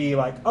 they're going to be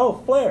like, oh,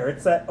 Flair,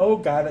 it's that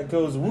old guy that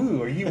goes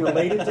woo. Are you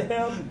related to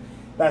him?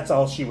 That's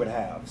all she would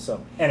have.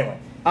 So, anyway.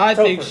 I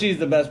think Topher, she's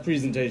the best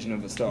presentation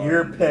of a star.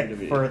 your in pick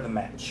WWE. for the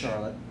match.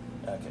 Charlotte.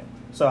 Okay.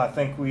 So I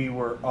think we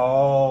were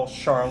all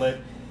Charlotte,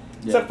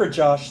 Yeah. except for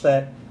Josh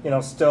that,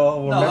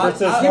 still remembers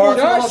his I- heart.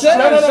 Josh said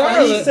No,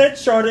 Charlotte. he said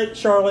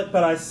Charlotte,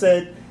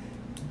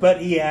 but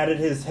he added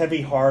his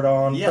heavy heart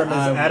on Yeah, from his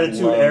I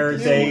Attitude love Era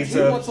it. days He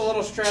of wants a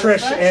little Trish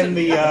stratisfaction. and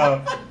the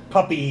Some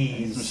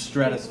puppies.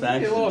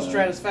 stratisfaction. A little man.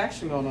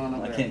 stratisfaction going on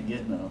up I there. can't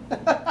get no.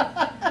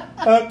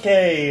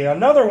 Okay,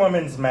 another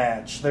women's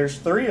match. There's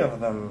 3 of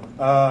them.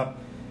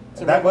 It's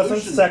a That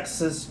wasn't revolution.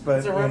 sexist, but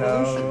It's a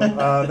revolution.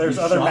 there's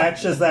You other shocked.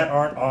 matches that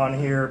aren't on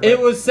here. But, It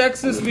was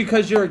sexist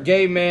because you're a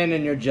gay man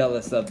and you're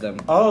jealous of them.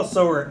 oh,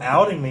 so we're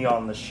outing me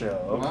on the show.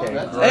 Well, Okay,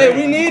 that's- great. Hey,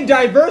 we need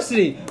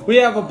diversity. We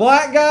have a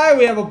black guy,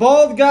 we have a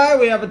bald guy,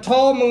 we have a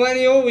tall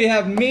millennial, we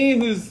have me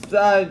who's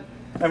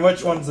And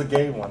which one's the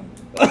gay one?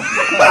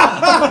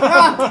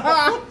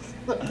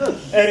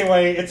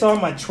 Anyway, it's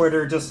on my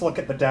Twitter. Just look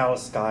at the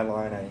Dallas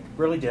skyline. I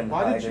really didn't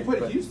Why hide did you it, put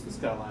but Houston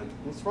skyline?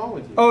 What's wrong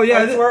with you? Oh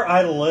yeah, that's where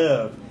I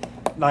live.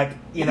 Like,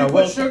 you know, put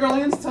well,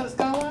 Sugarland's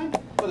skyline?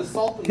 Put a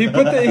salt he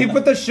put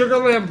the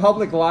Sugarland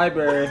Public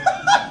Library.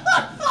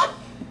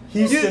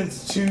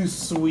 Houston's too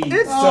sweet,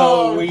 It's-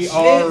 so Oh, we Jesus.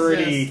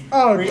 already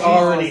Oh, we Jesus.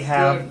 already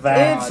have Good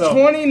that. It's So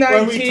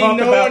 2019, when we talk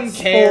no about one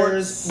sports,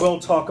 cares. we'll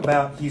talk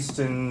about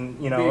Houston,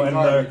 Being and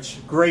garbage.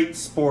 the great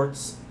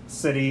sports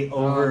city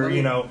over, let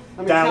me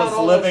Dallas count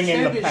all living those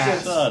in the championships.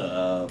 past. Shut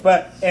up.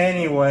 But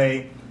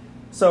anyway,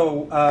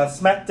 so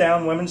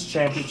SmackDown Women's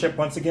Championship.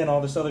 Once again,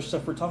 all this other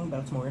stuff we're talking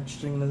about is more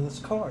interesting than this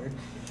card.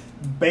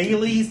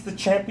 Bayley's the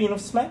champion of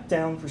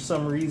SmackDown for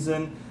some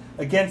reason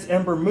against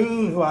Ember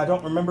Moon, who I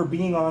don't remember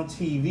being on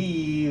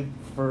TV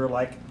for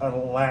like the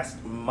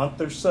last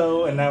month or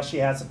so, and now she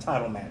has a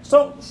title match.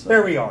 So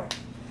there we are.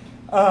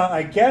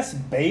 I guess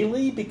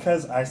Bayley,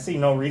 because I see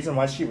no reason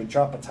why she would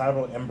drop a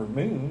title to Ember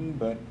Moon,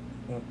 but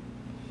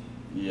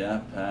Yeah,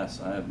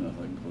 pass. I have no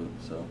fucking clue.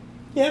 So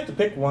you have to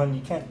pick one.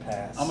 You can't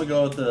pass. I'm gonna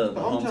go with the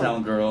hometown.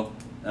 hometown girl,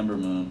 Ember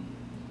Moon.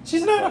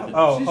 She's not. Fuck it.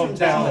 Oh, She's from hometown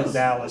Dallas. in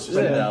Dallas. She's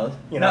but, in Dallas.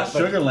 Not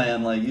but-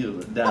 Sugarland like you,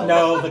 but Dallas.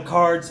 No, the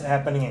card's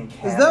happening in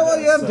Canada. Is that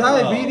why you have so-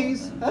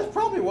 diabetes? Oh, man. That's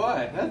probably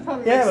why. That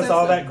probably Yeah, makes it was sense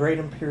all then. that great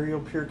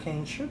Imperial Pure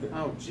Cane sugar.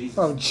 Oh, Jesus.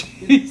 Oh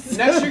jeez.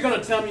 Next you're going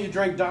to tell me you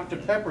drank Dr.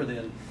 Pepper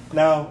then.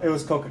 No, it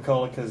was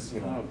Coca-Cola because,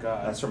 Oh,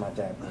 God. that's where my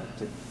dad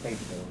worked at Baby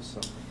Do's. So.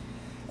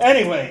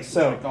 Anyway,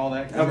 so, Like all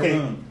that. okay,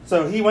 Moon.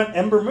 so he went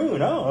Ember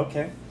Moon. Oh,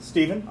 okay.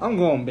 Steven? I'm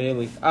going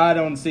Bailey. I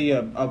don't see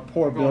a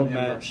poor I'm going build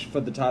Ember. match for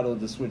the title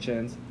to switch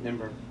hands.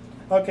 Ember.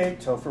 Okay,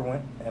 Topher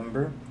went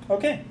Ember.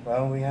 Okay,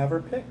 well, we have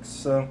our picks.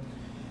 So,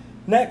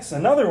 next,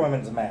 another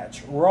women's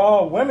match.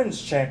 Raw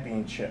Women's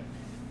Championship.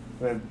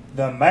 With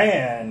the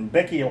man,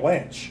 Becky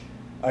Lynch,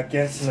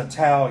 against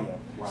Natalya.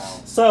 Wow.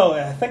 So,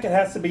 I think it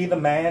has to be the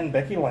man,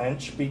 Becky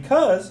Lynch,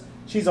 because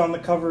she's on the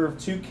cover of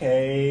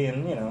 2K,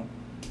 and,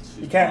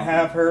 you can't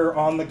have her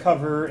on the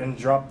cover and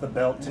drop the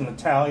belt to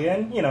Natalya.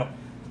 And,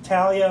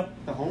 Natalya,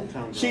 The hometown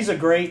girl. she's a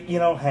great,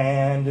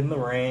 hand in the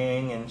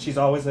ring, and she's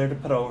always there to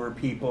put over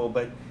people,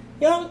 but,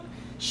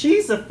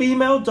 she's a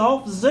female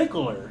Dolph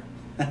Ziggler.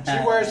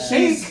 She wears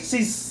pink.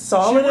 She's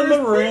solid She in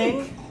the wears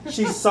ring.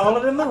 She's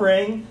solid in the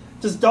ring.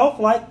 Does Dolph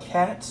like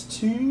cats,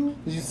 too?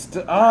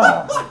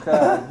 Oh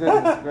god,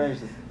 goodness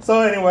gracious.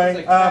 So, anyway, It's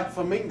a cat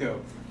flamingo.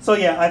 so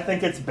yeah, I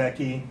think it's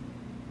Becky.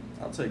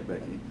 I'll take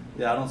Becky.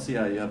 Yeah, I don't see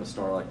how you have a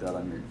star like that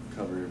on your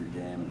cover of your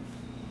game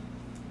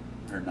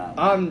and her not.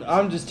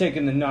 I'm just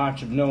taking the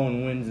notch of no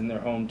one wins in their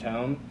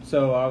hometown.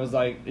 So I was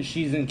like,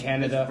 she's in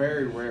Canada. It's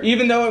very rare.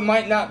 Even though it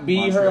might not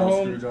be her Montreal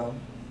home. Screwjob.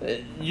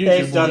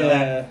 They've done yeah.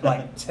 that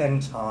like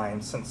 10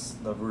 times since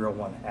the real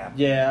one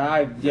happened.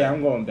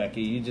 I'm going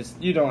Becky.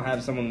 You don't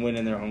have someone win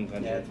in their home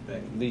country. Yeah, it's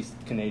Becky. At least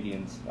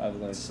Canadians, I've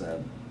learned. That's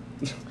sad.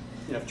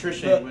 Yeah, if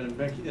Trish But- ain't winning,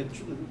 Becky,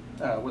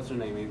 what's her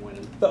name ain't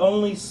winning. The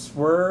only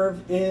swerve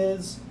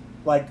is,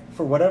 like,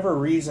 for whatever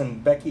reason,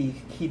 Becky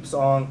keeps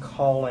on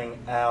calling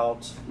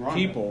out Ronda.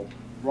 People.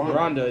 Ronda.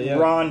 Ronda, yeah.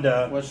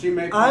 Ronda. Well, she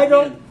makes. I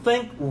don't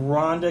think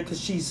Ronda, because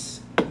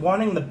she's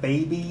wanting the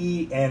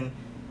baby, and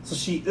so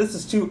this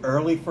is too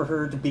early for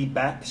her to be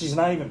back. She's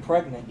not even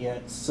pregnant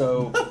yet,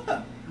 so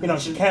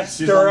she can't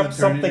She's stir on up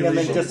something and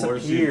then maternity leave before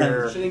she-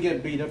 disappear. She didn't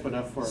get beat up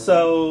enough for her.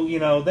 So,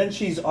 then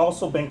she's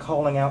also been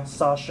calling out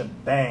Sasha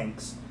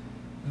Banks.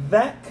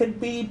 That could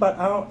be, but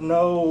I don't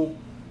know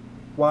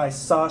why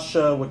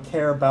Sasha would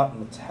care about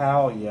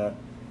Natalya.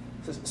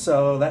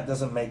 So that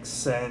doesn't make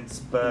sense,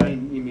 but... You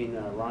mean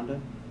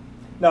Ronda?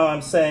 No,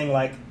 I'm saying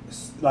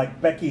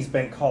like Becky's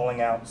been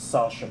calling out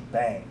Sasha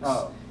Banks.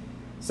 Oh,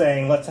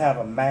 Saying, let's have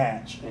a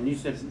match. and you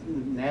said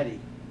Natty.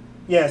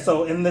 Yeah,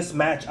 so in this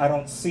match, I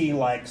don't see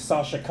like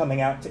Sasha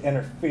coming out to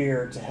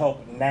interfere to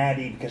help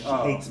Natty because she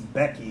Oh. hates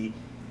Becky.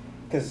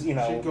 Because, She'd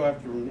go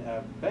after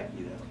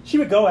Becky though. she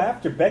would go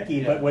after Becky,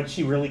 Yeah. but would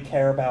she really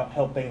care about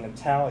helping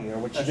Natalya, or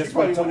would she She just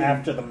probably wait till wouldn't-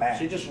 after the match?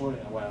 She just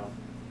would. Well,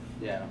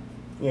 yeah.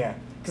 Yeah,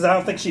 because I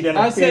don't think she'd I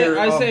interfere.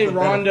 say off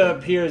Ronda the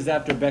benefit. appears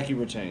after Becky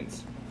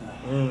retains.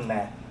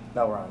 Nah.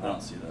 No I Ronda.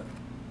 don't see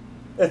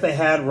that. If they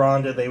had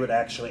Ronda, they would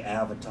actually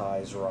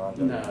advertise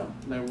Ronda. No,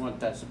 they want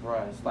that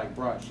surprise. Like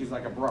Brock. She's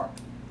like a Brock.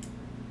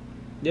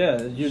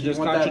 Yeah, you're She just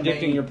want that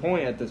contradicting main- your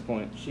point at this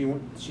point.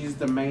 She's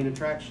the main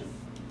attraction.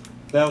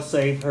 They'll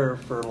save her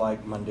for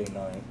like Monday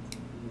night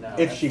No,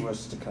 if she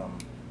was to come.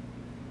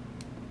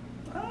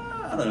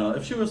 I don't know.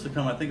 If she was to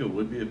come, I think it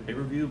would be a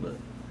pay-per-view, but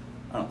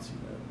I don't see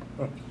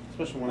that.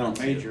 especially one I of don't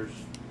the see it. majors.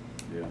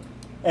 Yeah.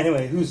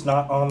 Anyway, who's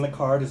not on the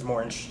card is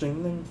more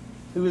interesting than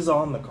who is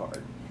on the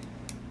card.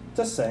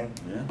 Just saying.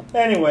 Yeah.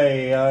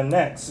 Anyway,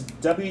 next,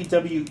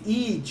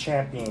 WWE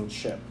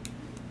Championship.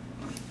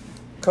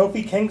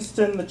 Kofi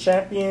Kingston, the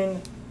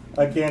champion,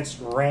 against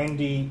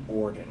Randy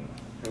Orton.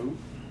 Who?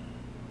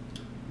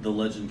 The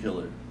Legend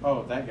Killer.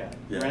 Oh, that guy.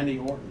 Yeah. Randy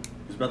Orton.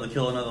 He's about to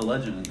kill another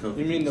legend in Kofi.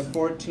 You mean the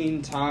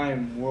Kingston.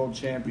 14-time world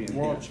champion?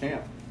 World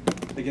champ.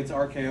 That gets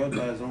RKO'd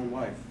by his own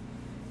wife.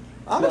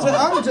 I'm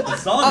I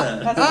saw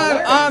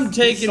that. I'm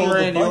taking sold the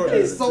Randy fuck Orton. out He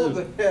of it, sold too.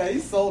 it. Yeah, he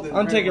sold it.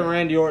 I'm taking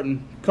Randy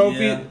Orton. Kofi.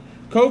 Yeah.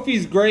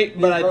 Kofi's great,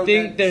 but I rode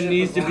think that there ship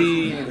needs to of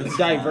be life. It's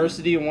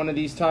diversity in one of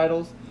these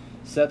titles.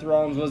 Seth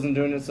Rollins wasn't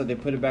doing it, so they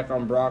put it back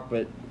on Brock,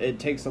 but it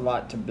takes a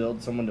lot to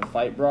build someone to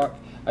fight Brock.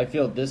 I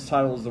feel this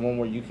title is the one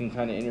where you can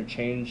kind of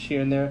interchange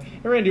here and there.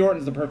 And Randy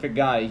Orton's the perfect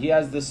guy. He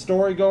has the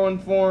story going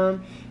for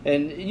him,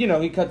 and, you know,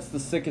 he cuts the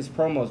sickest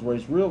promos where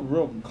he's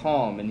real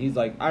calm, and he's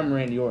like, I'm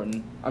Randy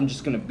Orton. I'm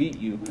just going to beat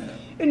you. Yeah.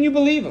 And you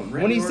believe him.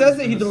 Randy When he Orton's says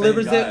it, he been the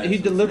delivers same guy it. He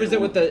since delivers day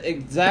it with one. the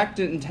exact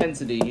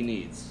intensity he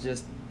needs.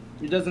 Just,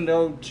 he doesn't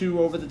go too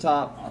over the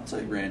top. I'll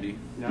take Randy.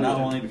 No, Not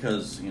no. only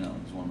because, you know,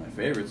 he's one of my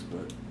favorites,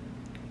 but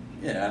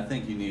yeah, I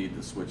think you need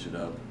to switch it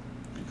up.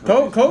 And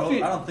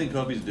Kofi- I don't think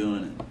Kofi's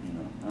doing it. You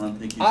know, I don't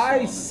think he's. I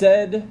selling it.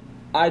 said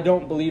I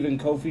don't believe in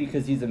Kofi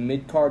because he's a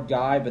mid-card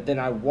guy, but then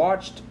I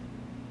watched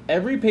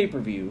every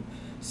pay-per-view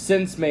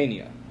since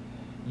Mania.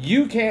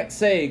 You can't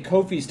say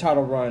Kofi's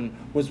title run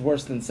was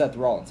worse than Seth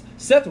Rollins.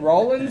 Seth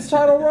Rollins'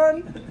 title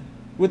run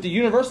with the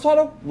Universal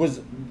title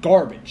was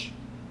garbage.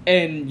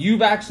 And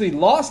you've actually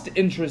lost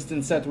interest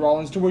in Seth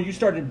Rollins to where you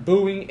started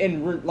booing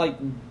and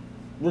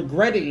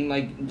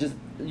regretting, just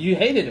you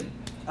hated him.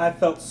 I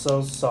felt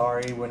so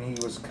sorry when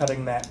he was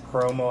cutting that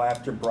promo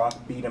after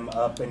Brock beat him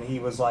up, and he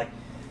was like,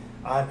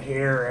 I'm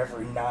here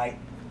every night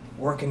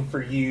working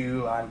for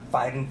you, I'm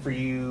fighting for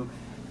you.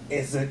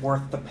 Is it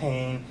worth the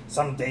pain?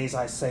 Some days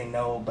I say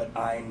no, but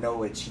I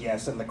know it's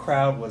yes. And the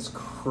crowd was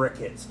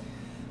crickets.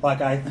 Like,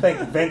 I think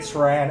Vince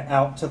ran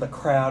out to the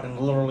crowd and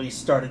literally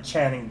started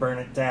chanting, burn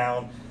it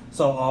down.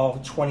 So all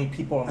 20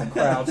 people in the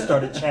crowd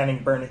started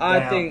chanting, burn it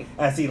down,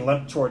 as he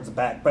limped towards the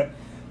back. But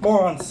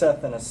more on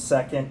Seth in a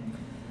second.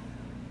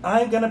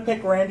 I'm going to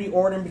pick Randy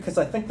Orton because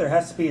I think there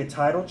has to be a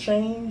title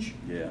change.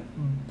 Yeah.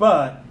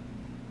 But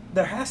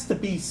there has to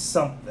be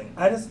something.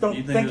 I just don't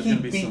You think think he there's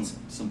gonna be beats...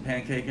 some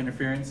pancake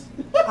interference?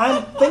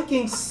 I'm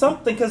thinking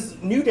something because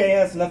New Day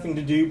has nothing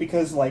to do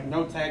because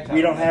No tag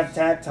we don't titles. have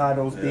tag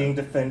titles Yeah. being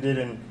defended,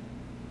 and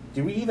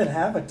do we even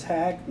have a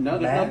tag No,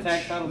 there's match? no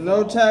tag titles. No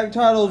at all. tag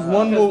titles.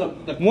 One because will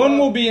the one club-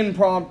 will be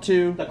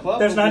impromptu. The club.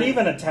 There's will not be-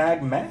 even a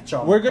tag match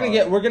on. We're the gonna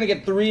card.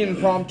 get 3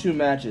 impromptu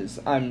matches.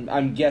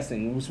 I'm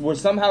guessing we're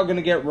somehow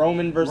gonna get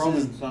Roman versus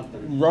Roman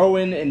something.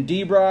 Rowan and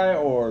Debray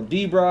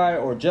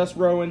or just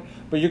Rowan,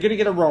 but you're gonna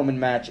get a Roman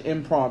match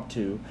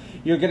impromptu.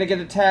 You're gonna get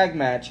a tag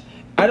match.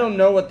 I don't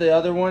know what the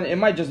other one. It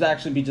might just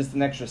actually be just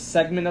an extra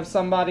segment of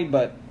somebody,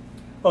 but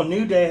Well,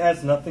 New Day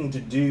has nothing to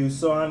do,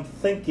 so I'm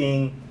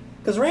thinking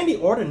because Randy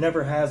Orton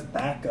never has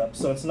backup,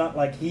 so it's not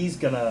like he's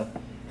gonna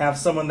have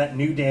someone that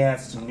New Day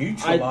has to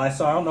neutralize.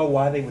 So I don't know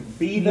why they would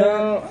be there.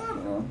 no, I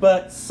don't know.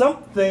 But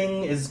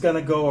something is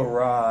gonna go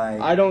awry.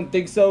 I don't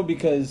think so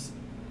because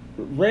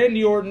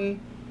Randy Orton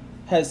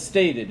has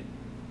stated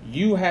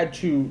you had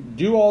to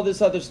do all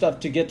this other stuff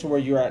to get to where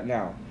you're at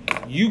now.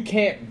 You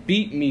can't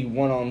beat me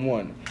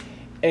one-on-one.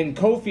 And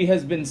Kofi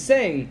has been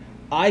saying,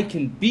 I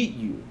can beat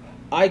you.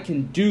 I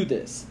can do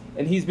this.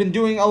 And he's been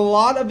doing a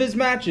lot of his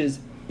matches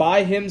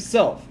by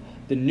himself.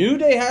 The New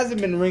Day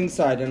hasn't been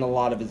ringside in a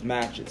lot of his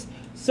matches.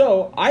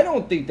 So, I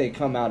don't think they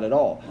come out at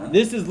all.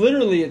 This is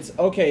literally, it's,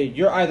 okay,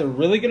 you're either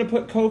really going to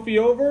put Kofi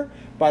over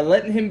by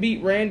letting him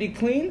beat Randy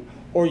clean,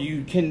 or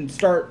you can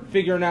start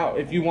figuring out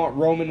if you want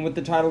Roman with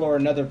the title or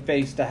another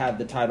face to have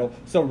the title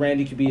so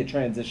Randy could be a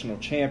transitional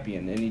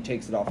champion and he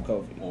takes it off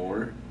Kofi.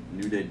 Or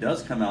New Day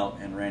does come out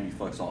and Randy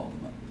fucks all of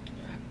them up.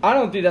 I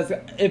don't think that's...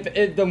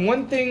 If the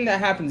one thing that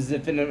happens is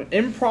if an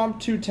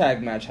impromptu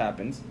tag match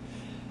happens,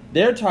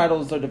 their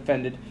titles are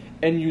defended,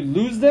 and you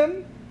lose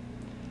them,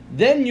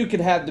 then you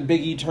could have the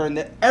Big E turn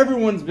that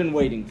everyone's been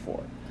waiting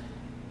for.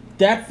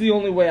 That's the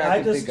only way I I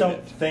can just think don't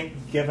of it.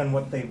 think, given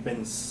what they've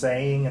been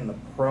saying in the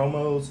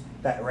promos,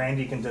 that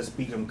Randy can just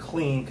beat him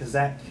clean, because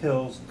that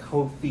kills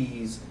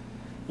Kofi's,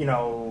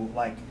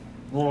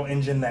 little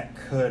engine that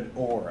could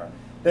aura.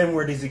 Then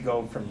where does he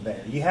go from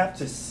there? You have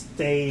to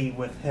stay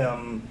with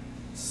him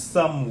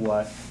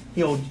somewhat.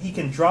 He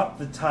can drop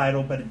the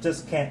title, but it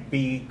just can't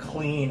be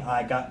clean,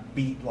 I got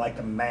beat like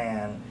a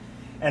man.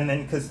 And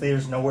then, because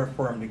there's nowhere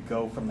for him to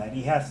go from that.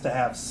 He has to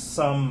have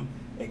some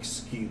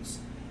excuse.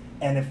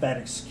 And if that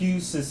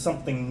excuse is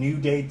something New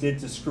Day did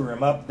to screw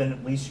him up, then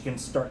at least you can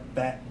start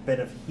that bit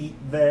of heat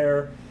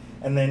there.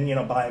 And then,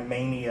 by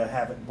Mania,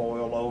 have it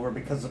boil over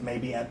because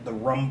maybe at the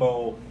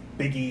Rumble,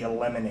 Big E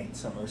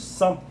eliminates him or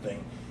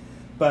something.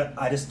 But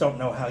I just don't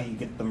know how you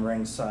get them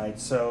ringside.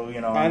 So,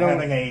 I'm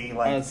having a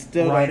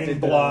writing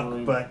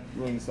block, but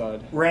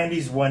ringside.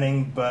 Randy's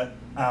winning, but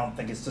I don't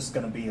think it's just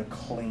going to be a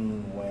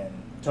clean win.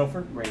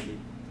 Topher?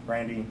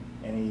 Randy,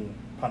 any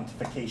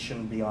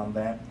pontification beyond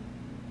that?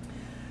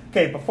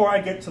 Okay, before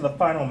I get to the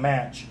final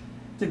match,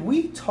 did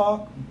we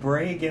talk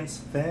Bray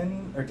against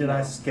Finn, or did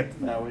I skip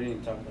that? No, we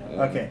didn't talk about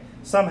that. Okay,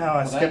 somehow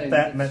I skipped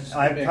that.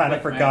 I kind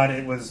of forgot match.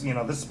 It was,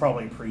 this is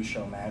probably a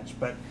pre-show match.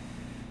 But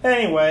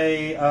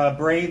anyway,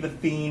 Bray the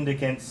Fiend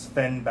against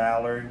Finn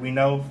Balor. We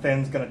know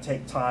Finn's going to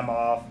take time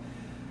off.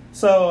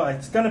 So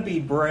it's going to be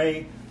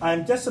Bray.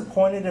 I'm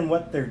disappointed in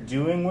what they're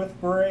doing with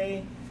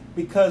Bray.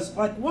 Because,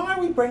 why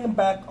are we bringing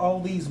back all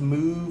these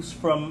moves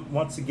from,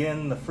 once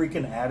again, the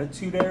freaking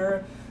Attitude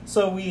Era?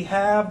 So we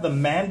have the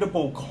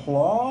Mandible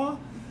Claw.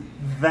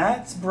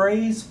 That's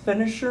Bray's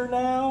finisher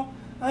now?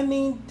 I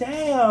mean,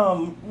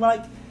 damn.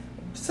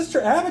 Sister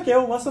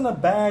Abigail wasn't a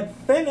bad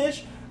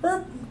finish.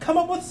 Or come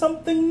up with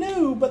something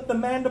new. But the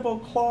Mandible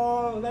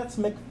Claw, that's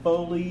Mick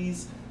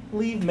Foley's.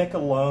 Leave Mick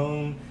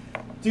alone.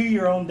 Do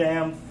your own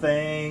damn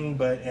thing.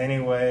 But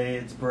anyway,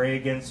 it's Bray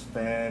against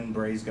Finn.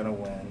 Bray's going to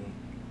win.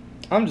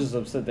 I'm just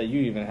upset that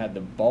you even had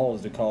the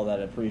balls to call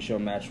that a pre-show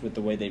match with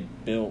the way they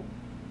built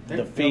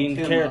the Fiend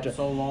character.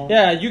 So long.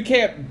 Yeah, you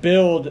can't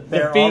build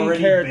the Fiend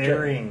character.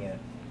 Burying it.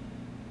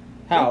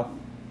 How?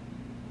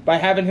 By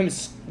having him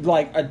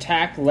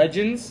attack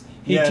legends?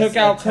 He took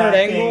out Kurt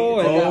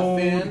Angle. He took out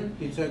Finn.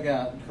 He took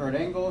out Kurt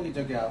Angle. He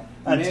took out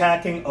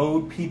attacking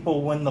old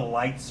people when the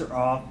lights are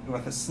off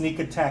with a sneak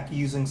attack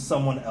using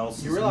someone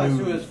else's. You realize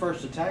move. who his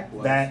first attack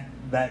was?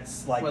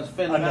 That's was a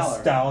Finn Balor.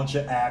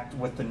 Nostalgia act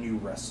with the new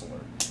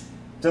wrestler.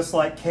 Just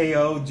like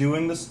KO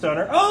doing the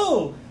stunner.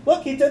 Oh,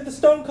 look, he did the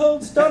Stone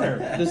Cold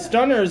Stunner. The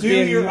stunner is Do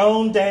your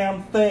own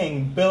damn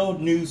thing. Build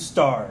new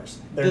stars.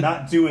 They're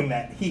not doing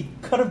that. He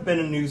could have been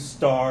a new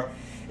star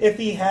if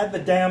he had the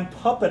damn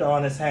puppet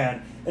on his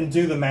hand and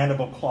do the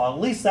Mandible Claw. At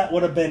least that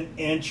would have been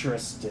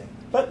interesting.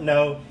 But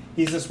no,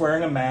 he's just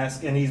wearing a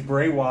mask and he's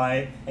Bray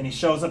Wyatt and he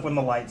shows up when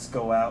the lights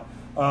go out.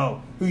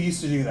 Oh, who used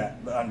to do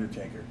that? The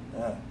Undertaker.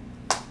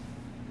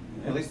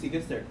 At least he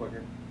gets there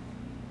quicker.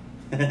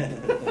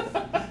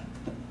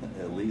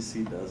 At least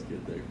he does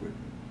get there quick.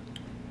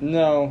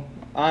 No,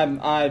 I'm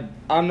not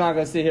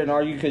gonna sit here and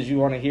argue because you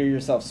want to hear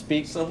yourself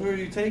speak. So who are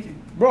you taking?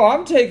 Bro,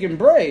 I'm taking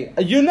Bray.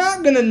 You're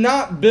not gonna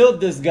not build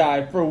this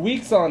guy for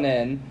weeks on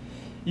end.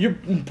 You're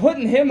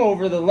putting him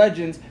over the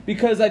legends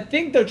because I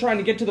think they're trying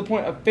to get to the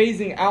point of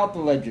phasing out the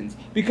legends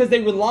because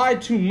they rely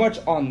too much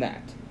on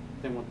that.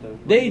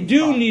 They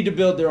do need to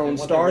build their own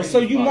stars, so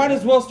you might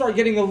as well start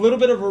getting a little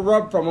bit of a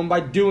rub from them by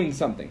doing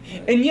something.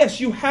 And yes,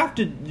 you have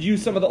to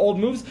use some of the old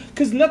moves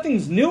because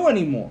nothing's new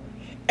anymore.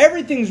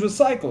 Everything's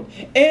recycled.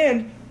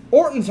 And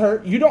Orton's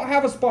hurt. You don't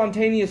have a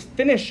spontaneous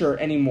finisher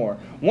anymore.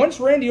 Once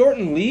Randy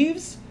Orton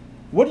leaves,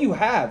 what do you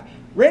have?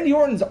 Randy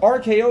Orton's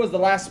RKO is the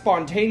last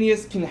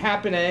spontaneous, can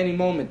happen at any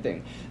moment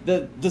thing.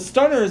 The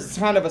stunner is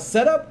kind of a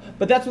setup,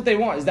 but that's what they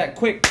want, is that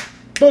quick,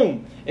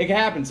 boom, it can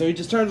happen. So he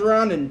just turns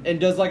around and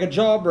does like a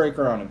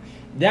jawbreaker on him.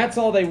 That's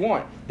all they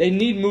want. They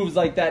need moves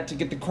like that to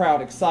get the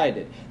crowd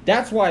excited.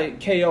 That's why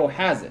KO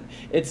has it.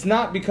 It's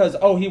not because,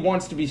 he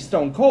wants to be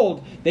Stone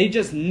Cold. They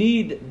just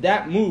need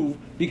that move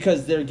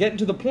because they're getting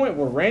to the point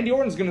where Randy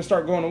Orton's going to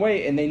start going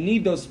away and they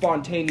need those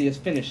spontaneous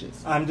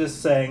finishes. I'm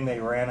just saying they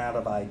ran out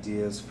of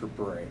ideas for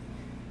Bray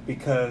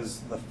because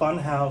the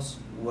Funhouse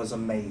was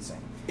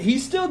amazing.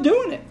 He's still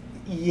doing it.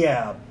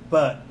 Yeah,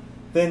 but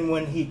then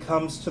when he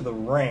comes to the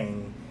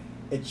ring,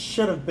 it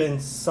should have been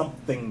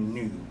something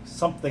new,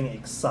 something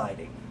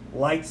exciting.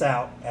 Lights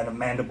out and a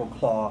Mandible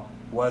Claw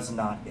was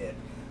not it.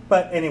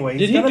 But anyway,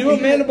 did he do a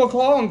Mandible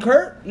Claw on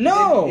Kurt?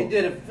 No. He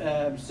did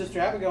a Sister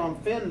Abigail on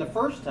Finn the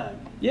first time.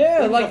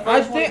 Yeah,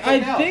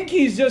 I think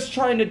he's just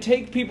trying to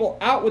take people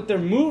out with their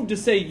move to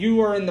say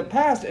you are in the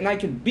past and I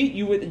can beat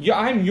you with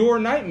I'm your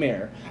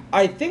nightmare.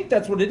 I think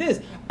that's what it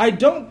is. I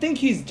don't think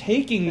he's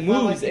taking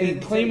moves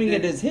and claiming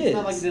it as his. It's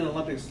not like he did an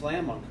Olympic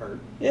slam on Kurt.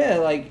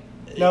 Yeah,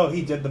 no,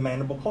 he did the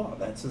Mandible Claw.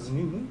 That's his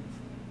new move.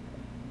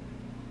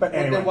 But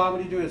anyway. Then why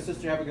would he do a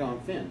Sister Abigail on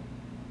Finn?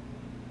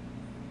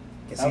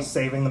 Because he's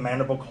saving the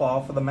Mandible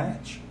Claw for the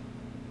match.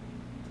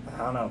 I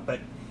don't know, but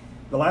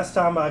the last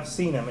time I've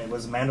seen him, it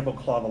was Mandible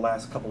Claw the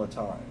last couple of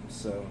times.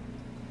 So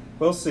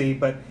we'll see.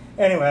 But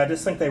anyway, I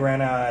just think they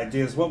ran out of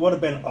ideas. What would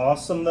have been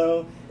awesome,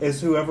 though,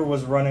 is whoever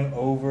was running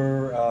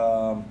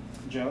over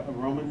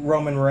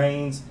Roman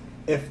Reigns,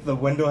 if the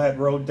window had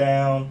rolled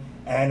down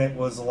and it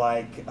was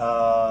like,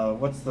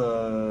 what's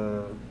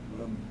the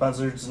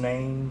buzzard's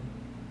name?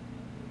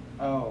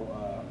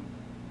 I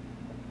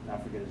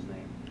forget his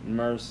name.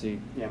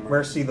 Mercy. Yeah,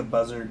 Mercy the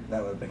Buzzard.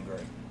 That would have been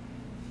great.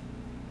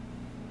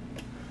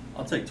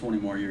 I'll take 20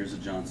 more years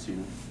of John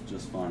Cena.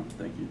 Just fine.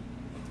 Thank you.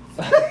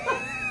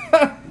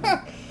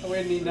 I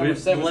we need number The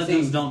 17.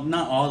 legends don't.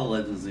 Not all the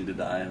legends need to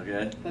die.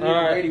 Okay. I need All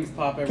right. ratings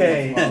pop every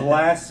Okay, once in a while.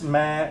 last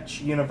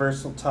match,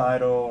 Universal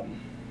title.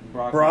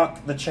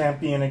 Brock the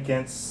champion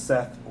against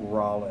Seth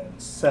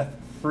Rollins. Seth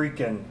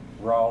freaking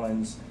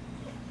Rollins.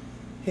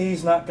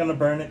 He's not going to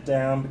burn it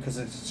down because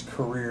it's his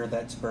career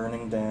that's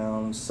burning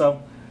down.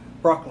 So,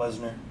 Brock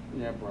Lesnar.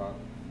 Yeah, Brock.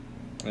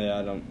 Yeah,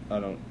 I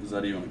don't. Is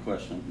that even a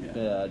question?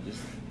 Yeah. Yeah, I just.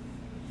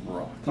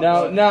 Brock.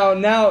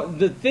 Now,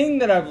 the thing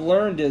that I've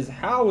learned is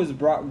how is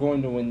Brock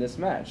going to win this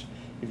match?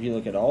 If you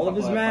look at all of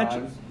his Couple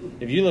matches, F5s.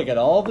 if you look at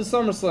all of his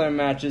SummerSlam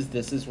matches,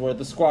 this is where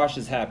the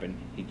squashes happen.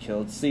 He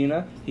killed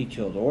Cena, he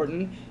killed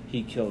Orton,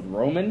 he killed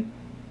Roman.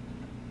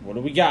 What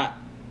do we got?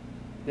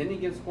 Didn't he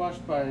get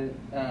squashed by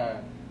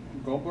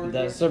Goldberg? The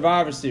there?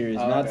 Survivor Series,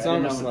 Oh, not okay. I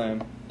didn't know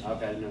SummerSlam.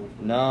 Okay, I didn't know which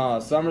one. No,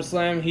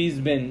 SummerSlam, he's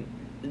been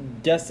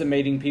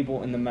decimating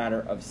people in the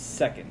matter of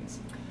seconds.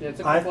 Yeah, it's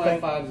a I couple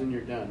think- F5s and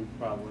you're done,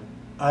 probably.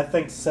 I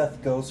think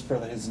Seth goes for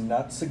his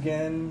nuts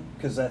again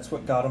because that's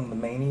what got him the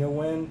Mania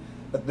win.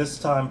 But this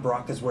time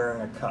Brock is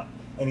wearing a cup.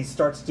 And he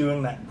starts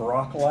doing that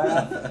Brock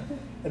laugh.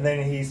 And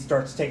then he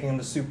starts taking him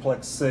to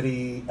Suplex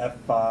City,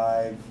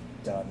 F5,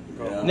 done.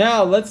 Yeah.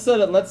 Now let's set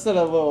a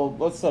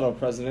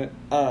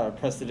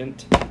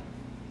precedent.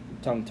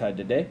 Tongue tied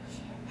today.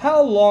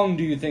 How long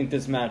do you think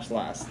this match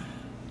lasts?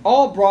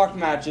 All Brock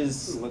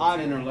matches. With I'm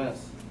 10 or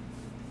less.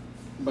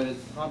 But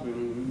it's probably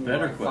more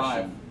Better like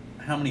question.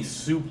 How many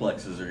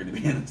suplexes are going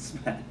to be in this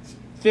match?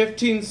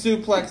 15 5.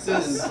 And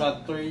suplexes.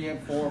 about 3,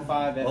 4,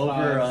 5 F5s.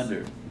 Over or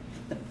under?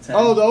 10?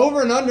 Oh, the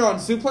over and under on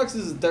suplexes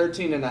is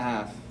 13 and a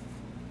half.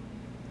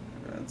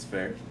 That's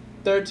fair.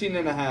 13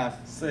 and a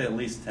half. Say at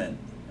least 10.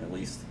 At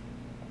least.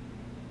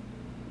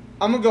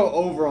 I'm gonna go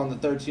over on the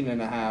 13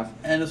 and a half.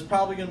 And it's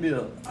probably going to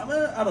be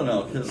I don't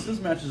know, because his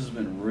matches have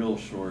been real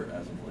short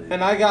as of late.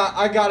 And I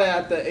got it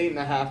at the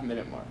 8.5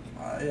 minute mark.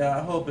 Yeah,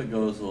 I hope it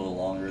goes a little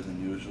longer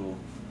than usual.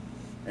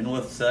 And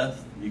with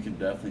Seth, you can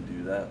definitely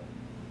do that.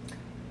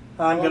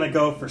 I'm going to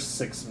go for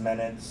 6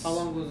 minutes. How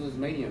long was his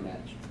Mania match?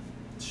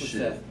 With Shit.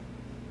 Seth?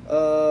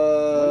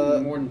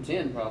 More than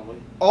 10, probably.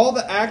 All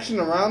the action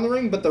around the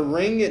ring, but the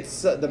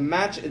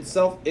match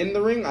itself in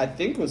the ring, I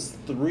think was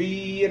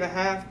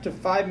 3.5 to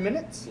 5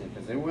 minutes. Yeah,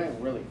 because it went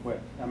really quick.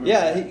 I remember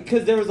Yeah, that.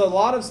 because there was a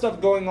lot of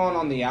stuff going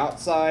on the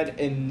outside,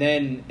 and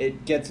then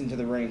it gets into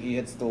the ring. He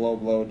hits the low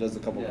blow, does a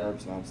couple Yeah. curb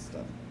stomps and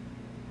stuff.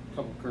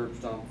 Couple curb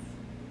stomps,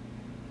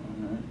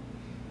 Alright.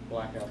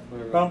 blackout,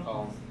 whatever you Well,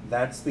 call them.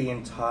 that's the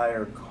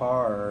entire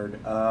card.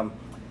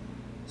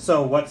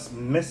 So what's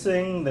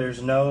missing?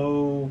 There's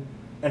no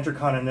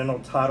Intercontinental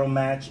title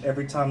match.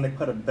 Every time they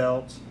put a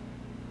belt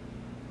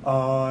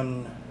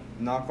on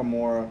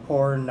Nakamura.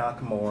 poor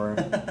Nakamura,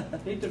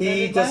 He defended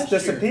he just last year.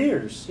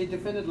 disappears. He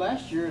defended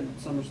last year in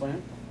SummerSlam,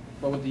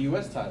 but with the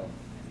U.S. title.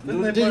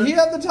 Did he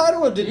have the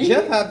title, or did He-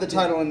 Jeff have the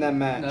title in that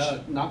match? No,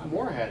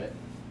 Nakamura had it.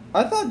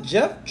 I thought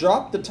Jeff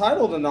dropped the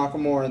title to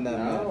Nakamura in that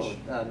match.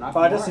 Nakamura But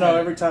I just know had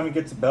every it. time he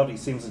gets a belt, he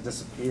seems to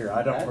disappear.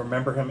 I don't That-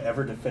 remember him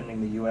ever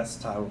defending the U.S.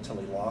 title till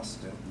he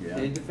lost it. Yeah.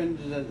 He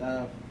defended it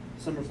at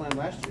SummerSlam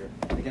last year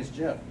against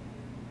Jeff.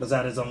 Was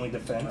that his only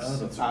defense? Oh,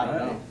 that's I don't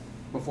right. know.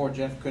 Before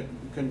Jeff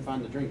couldn't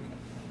find the drink.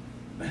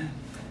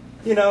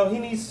 You know, he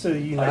needs to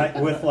unite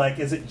with, like,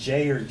 is it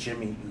Jay or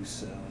Jimmy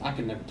Uso? I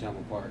can never tell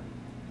them apart.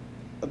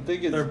 I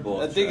think it's They're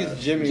both I think trash.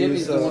 it's Jimmy Jimmy's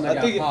Uso. the one that I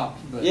got think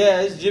popped. But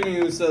yeah, it's Jimmy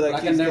Uso that I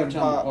keeps can never getting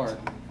tell them popped.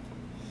 apart.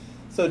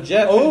 So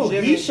Jeff Oh, and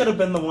Jimmy. he should have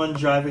been the one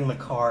driving the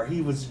car.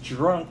 He was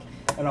drunk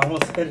and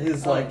almost hit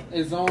his, like,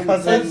 his own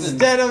cousin.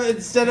 cousin.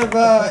 Instead of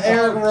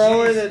Eric Oh,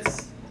 Rowan, jeez.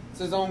 it's It's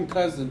his own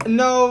cousin.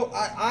 no.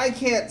 I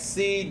can't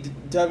see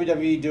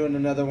WWE doing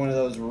another one of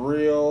those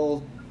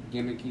real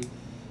Gimmicky.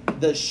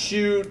 the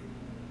shoot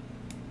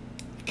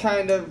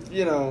kind of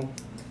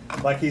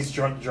like he's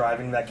drunk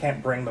driving that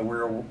can't bring the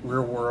real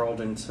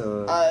world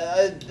into.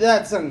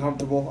 that's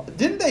uncomfortable.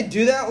 Didn't they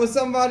do that with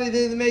somebody?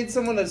 They made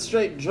someone a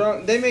straight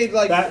drunk. They made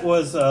like That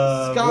was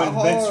Scott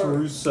when Vince Hall or-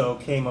 Russo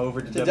came over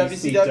to To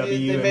WCW WCW,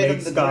 and they made him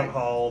made the Scott drink.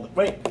 Hall.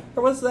 Wait,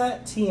 or was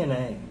that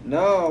TNA?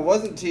 no, it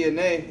wasn't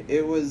TNA.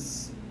 It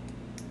was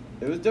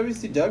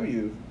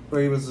WCW.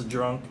 Where he was a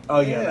drunk? Oh,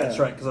 yeah, Yeah. that's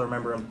right, because I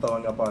remember him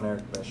throwing up on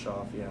Eric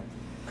Bischoff, yeah.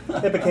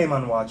 It became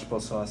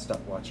unwatchable, so I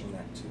stopped watching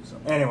that too. So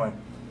anyway,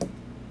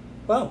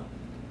 well,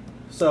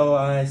 so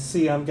I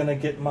see I'm going to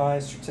get my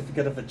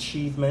certificate of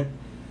achievement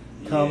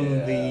come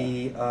Yeah.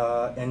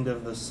 the end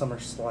of the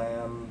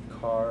SummerSlam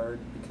card,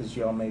 because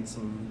y'all made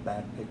some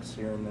bad picks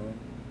here and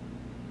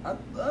there.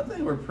 I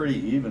think we're pretty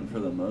even for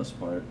the most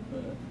part.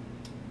 But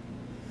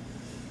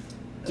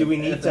Do we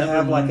need to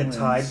have like a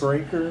everyone wins-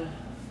 tiebreaker?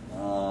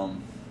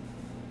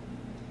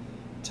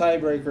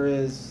 Tiebreaker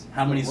is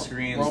How many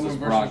screens Roman does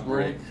versus Brock Braun.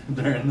 break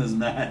during this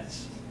match?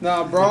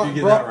 no If Braun. you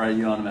get that right,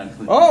 you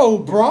automatically. Oh,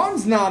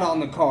 Braun's not on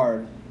the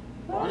card.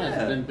 Braun Yeah.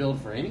 hasn't been billed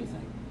for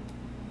anything.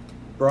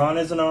 Braun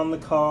isn't on the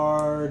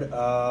card.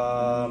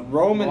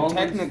 Roman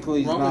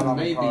technically is not on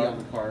may the be card. on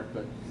the card,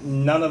 but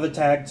None of the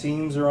tag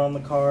teams are on the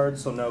card,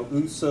 so no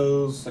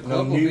Usos, the no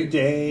club will New be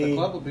Day. the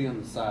club will be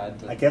on the side.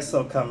 But I guess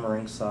they'll come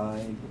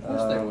ringside. of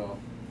course they will.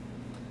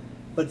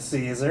 Let's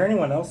see. Is there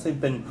anyone else they've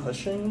been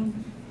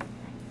pushing?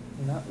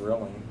 Not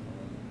really.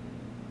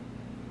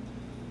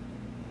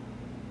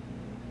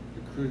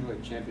 The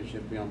Cruiserweight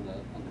Championship be on the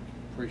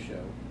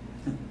pre-show.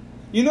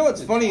 You know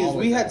what's It's funny is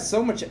always we had that.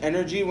 so much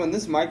energy when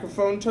this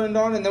microphone turned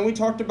on, and then we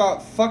talked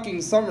about fucking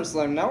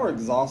SummerSlam. Now we're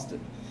exhausted.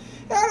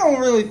 I don't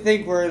really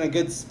think we're in a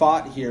good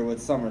spot here with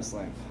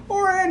SummerSlam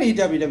or any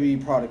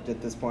WWE product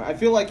at this point. I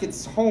feel like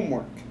it's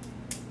homework.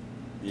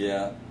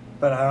 Yeah.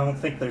 But I don't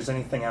think there's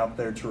anything out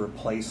there to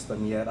replace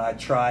them yet. I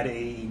tried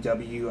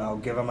AEW. I'll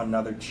give them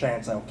another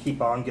chance. I'll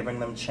keep on giving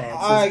them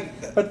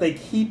chances. But they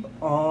keep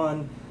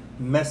on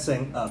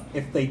messing up.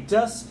 If they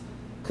just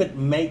could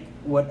make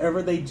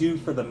whatever they do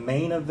for the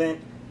main event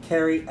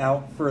carry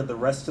out for the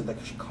rest of the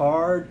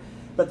card,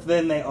 but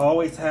then they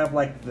always have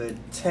like the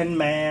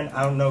 10-man,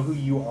 I don't know who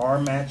you are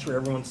match where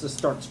everyone just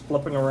starts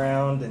flipping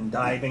around and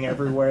diving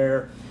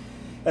everywhere.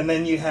 And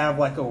then you have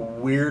like a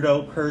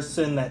weirdo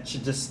person that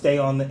should just stay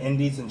on the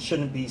indies and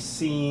shouldn't be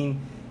seen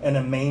in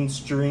a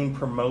mainstream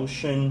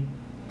promotion.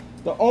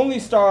 The only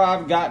star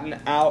I've gotten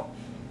out,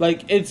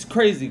 like, it's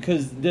crazy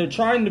because they're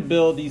trying to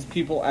build these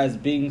people as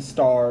being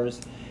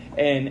stars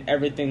and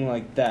everything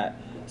like that.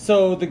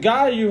 So the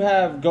guy you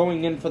have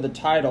going in for the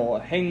title,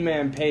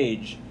 Hangman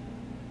Page,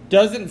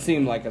 doesn't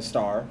seem like a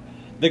star.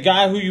 The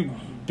guy who you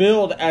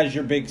build as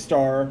your big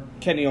star,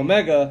 Kenny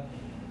Omega,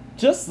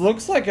 just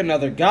looks like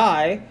another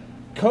guy.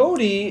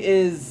 Cody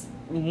is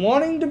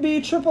wanting to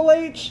be Triple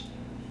H,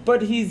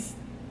 but he's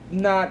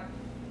not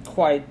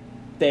quite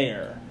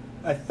there.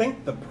 I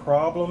think the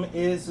problem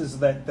is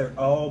that they're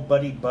all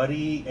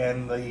buddy-buddy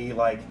and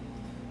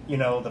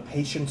the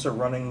patients are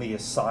running the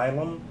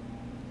asylum.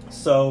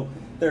 So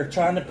they're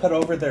trying to put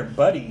over their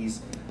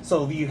buddies.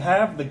 So you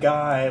have the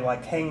guy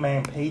like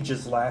Hangman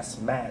Page's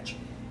last match.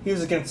 He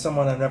was against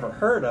someone I've never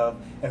heard of,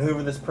 and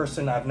whoever this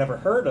person I've never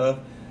heard of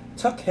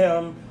took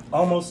him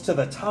almost to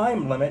the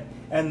time limit,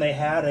 and they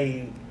had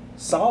a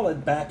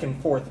solid back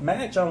and forth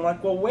match. I'm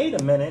like, well, wait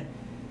a minute.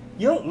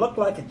 You don't look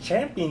like a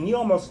champion. You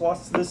almost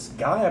lost to this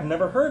guy I've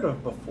never heard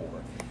of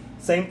before.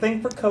 Same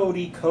thing for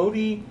Cody.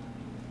 Cody,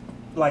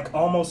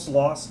 almost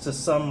lost to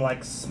some,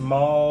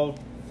 small,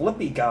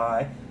 flippy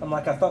guy. I'm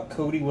like, I thought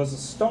Cody was a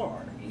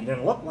star. He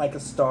didn't look like a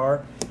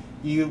star.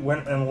 You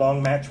went in a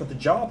long match with the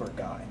jobber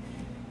guy.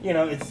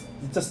 It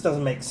just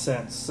doesn't make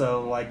sense.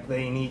 So,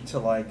 they need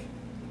to,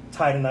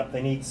 tighten up.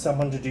 They need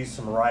someone to do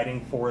some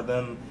writing for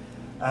them.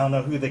 I don't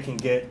know who they can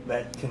get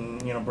that can,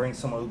 bring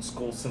some old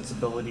school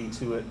sensibility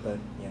to it, but,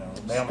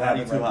 they don't have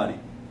it right Tuhati.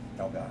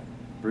 now. Oh, God.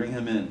 Bring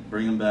him in.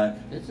 Bring him back.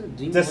 Isn't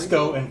Dean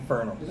Disco Malenko-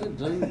 Inferno. Isn't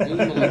Dean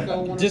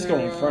Malenko one Disco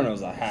of their,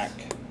 Inferno's a hack.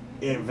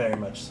 Yeah, very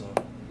much so.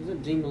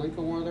 Isn't Dean Malenko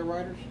one of their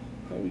writers?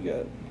 What we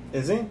got?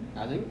 Is he?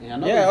 I think. I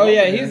know Yeah, he's oh over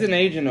yeah, there. he's an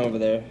agent over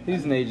there.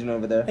 He's an agent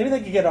over there. Maybe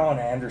they could get on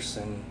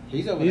Anderson.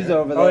 He's over He's there.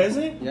 over there. Oh, is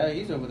he? Yeah,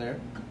 he's over there.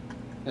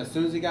 As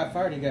soon as he got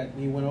fired,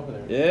 he went over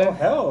there. Oh, Yeah.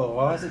 hell,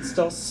 why does it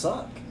still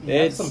suck? You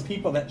have It's- some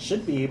people that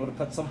should be able to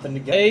put something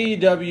together.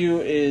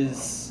 AEW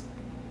is...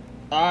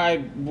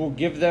 I will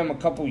give them a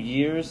couple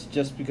years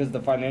just because of the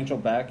financial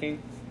backing.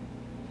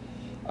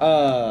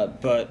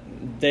 But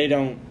they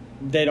don't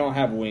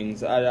have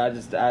wings. I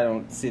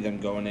don't see them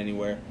going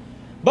anywhere.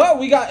 But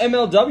we got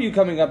MLW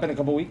coming up in a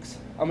couple weeks.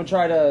 I'm gonna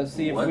try to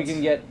see if we What?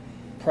 can get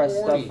press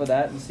stuff for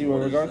that and see where What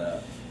we're is going.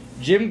 that?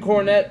 Jim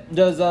Cornette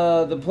does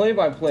the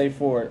play-by-play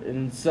for it,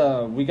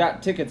 and we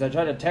got tickets. I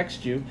tried to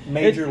text you.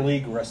 Major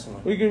League Wrestling.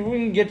 We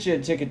can get you a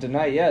ticket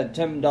tonight. Yeah,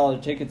 $10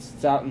 tickets.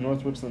 It's out in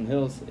North Richland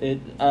Hills.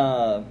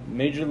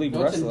 Major League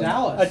No, it's in Wrestling.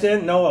 Dallas. I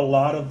didn't know a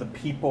lot of the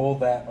people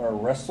that are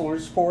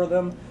wrestlers for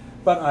them,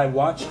 but I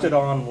watched it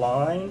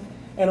online,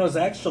 and it was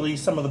actually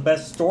some of the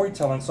best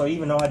storytelling. So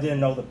even though I didn't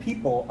know the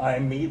people, I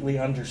immediately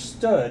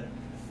understood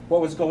what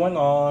was going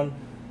on,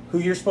 who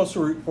you're supposed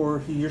to root for,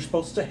 who you're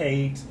supposed to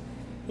hate.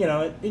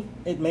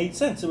 It made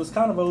sense. It was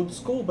kind of old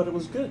school, but it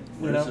was good.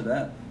 Where's it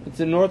at? It's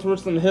in North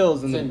Richland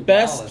Hills, and It's the in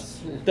best,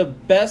 Dallas. the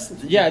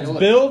best. Yeah, it's Dallas.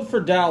 billed for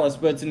Dallas,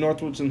 but it's in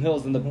North Richland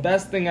Hills. And the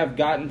best thing I've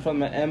gotten from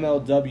the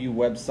MLW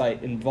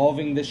website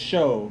involving this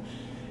show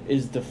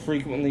is the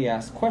frequently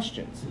asked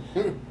questions.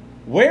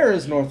 Where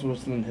is North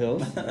Richland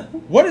Hills?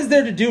 What is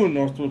there to do in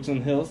North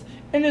Richland Hills?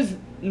 And is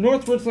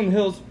North Richland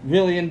Hills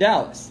really in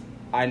Dallas?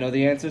 I know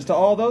the answers to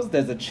all those.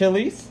 There's a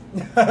Chili's.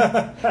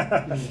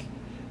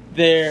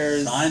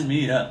 There's. Sign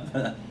me up.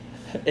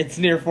 It's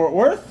near Fort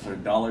Worth, For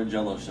 $1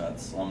 Jello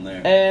shots. I'm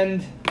there.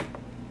 and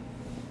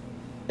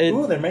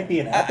Ooh, there may be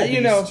an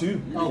Applebee's,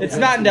 too. Oh, it's yeah.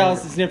 not in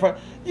Dallas. It's near Fort.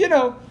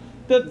 Nowhere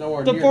The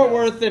near Fort Dallas.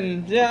 Worth,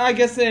 and yeah, I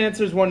guess the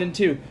answer is 1 and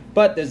 2.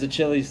 But there's a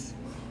Chili's.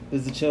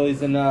 There's a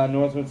Chili's in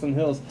North Richland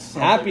Hills. Sounds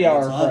Happy like a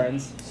hour, good time.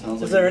 friends. Sounds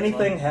Is like there a good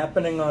anything time.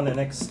 happening on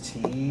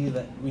NXT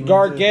that we need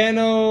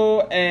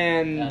Gargano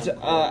and Adam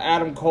Cole.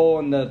 Adam Cole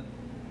in the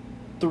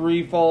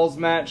 3 falls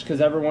match because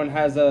everyone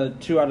has a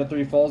 2 out of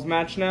 3 falls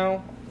match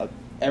now.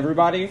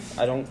 Everybody,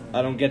 I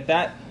don't get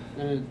that.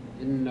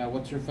 And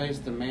what's her face?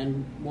 The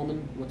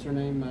woman. What's her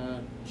name?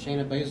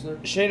 Shayna Baszler.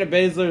 Shayna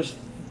Baszler's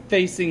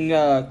facing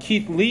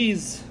Keith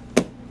Lee's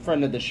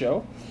friend of the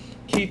show,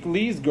 Keith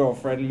Lee's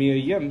girlfriend Mia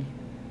Yim,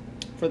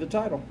 for the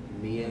title.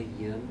 Mia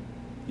Yin.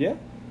 Yeah.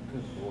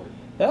 Good lord.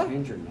 Yeah.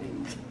 Change your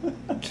name.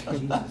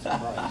 Jesus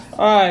Christ.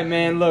 All right,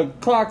 man.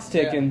 Look, clock's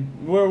ticking.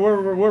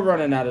 We're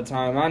running out of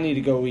time. I need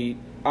to go eat.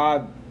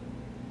 I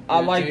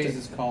like Jays to.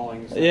 is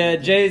calling. So. Yeah,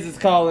 Jays is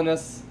calling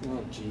us.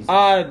 Oh, Jesus.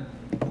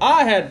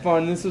 I had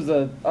fun. This was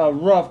a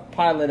rough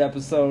pilot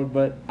episode,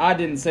 but I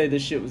didn't say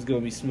this shit was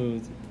gonna be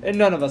smooth. And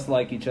none of us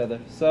like each other,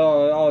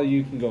 so all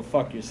you can go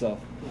fuck yourself.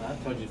 I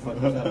told you to fuck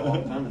yourself a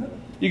long time ago.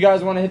 You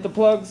guys want to hit the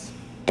plugs?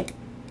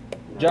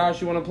 Josh,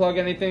 you want to plug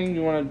anything?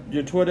 You want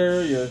your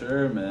Twitter, your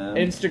Sure, man.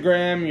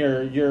 Instagram,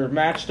 your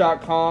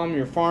Match.com,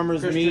 your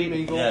Farmers Christian Meat?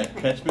 Mingle. Yeah,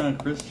 catch me on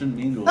Christian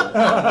Mingle.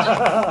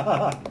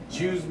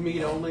 Jews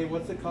meat only.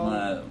 What's it called?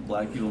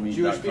 BlackEagleMeat.com.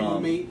 Jewish people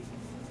meat.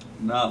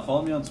 Nah,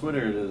 follow me on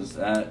Twitter. It is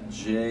at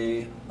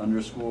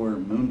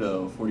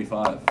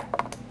J_Mundo45.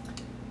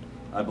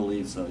 I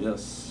believe so,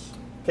 yes.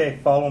 Okay,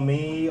 follow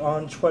me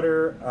on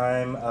Twitter.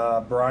 I'm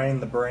Brian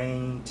the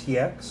Brain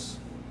TX.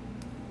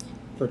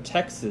 For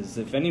Texas,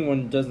 if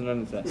anyone doesn't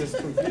understand. It's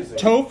confusing.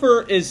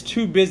 Topher is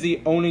too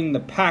busy owning the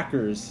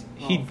Packers.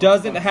 He Oh,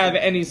 doesn't fuck. have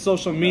any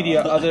social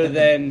media other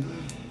than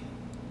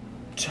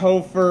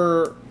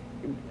Topher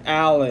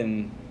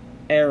Aaron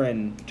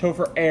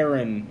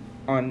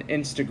on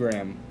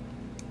Instagram.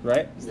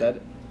 Right? Is that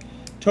it?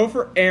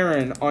 Topher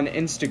Aaron on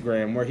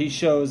Instagram, where he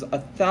shows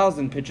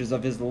 1,000 pictures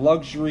of his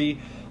luxury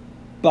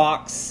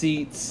box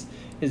seats,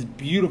 his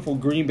beautiful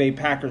Green Bay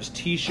Packers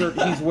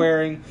t-shirt he's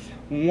wearing,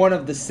 one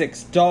of the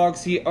 6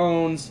 dogs he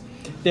owns.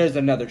 There's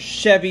another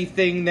Chevy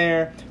thing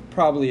there,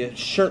 probably a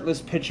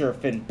shirtless picture of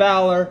Finn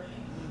Balor.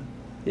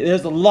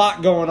 There's a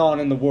lot going on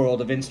in the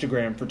world of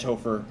Instagram for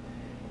Topher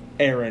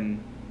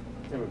Aaron.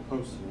 They haven't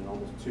posted in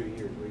almost 2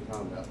 years. What are you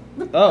talking about?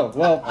 Oh,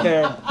 well,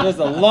 there's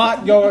a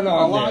lot going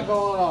on A lot there.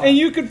 going on. And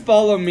you can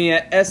follow me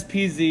at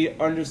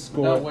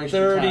Don't waste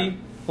your time.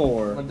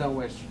 SPZ_34. But don't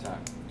waste your time.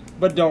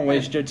 But don't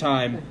waste your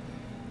time.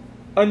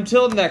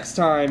 Until next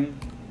time,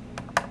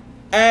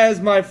 as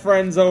my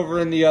friends over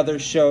in the other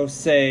show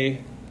say,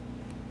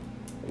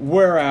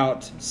 we're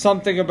out.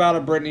 Something about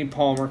a Brittany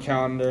Palmer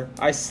calendar.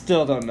 I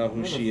still don't know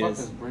who she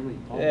is. Brittany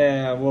Palmer?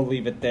 Yeah, we'll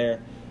leave it there.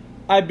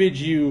 I bid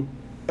you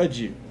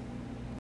adieu.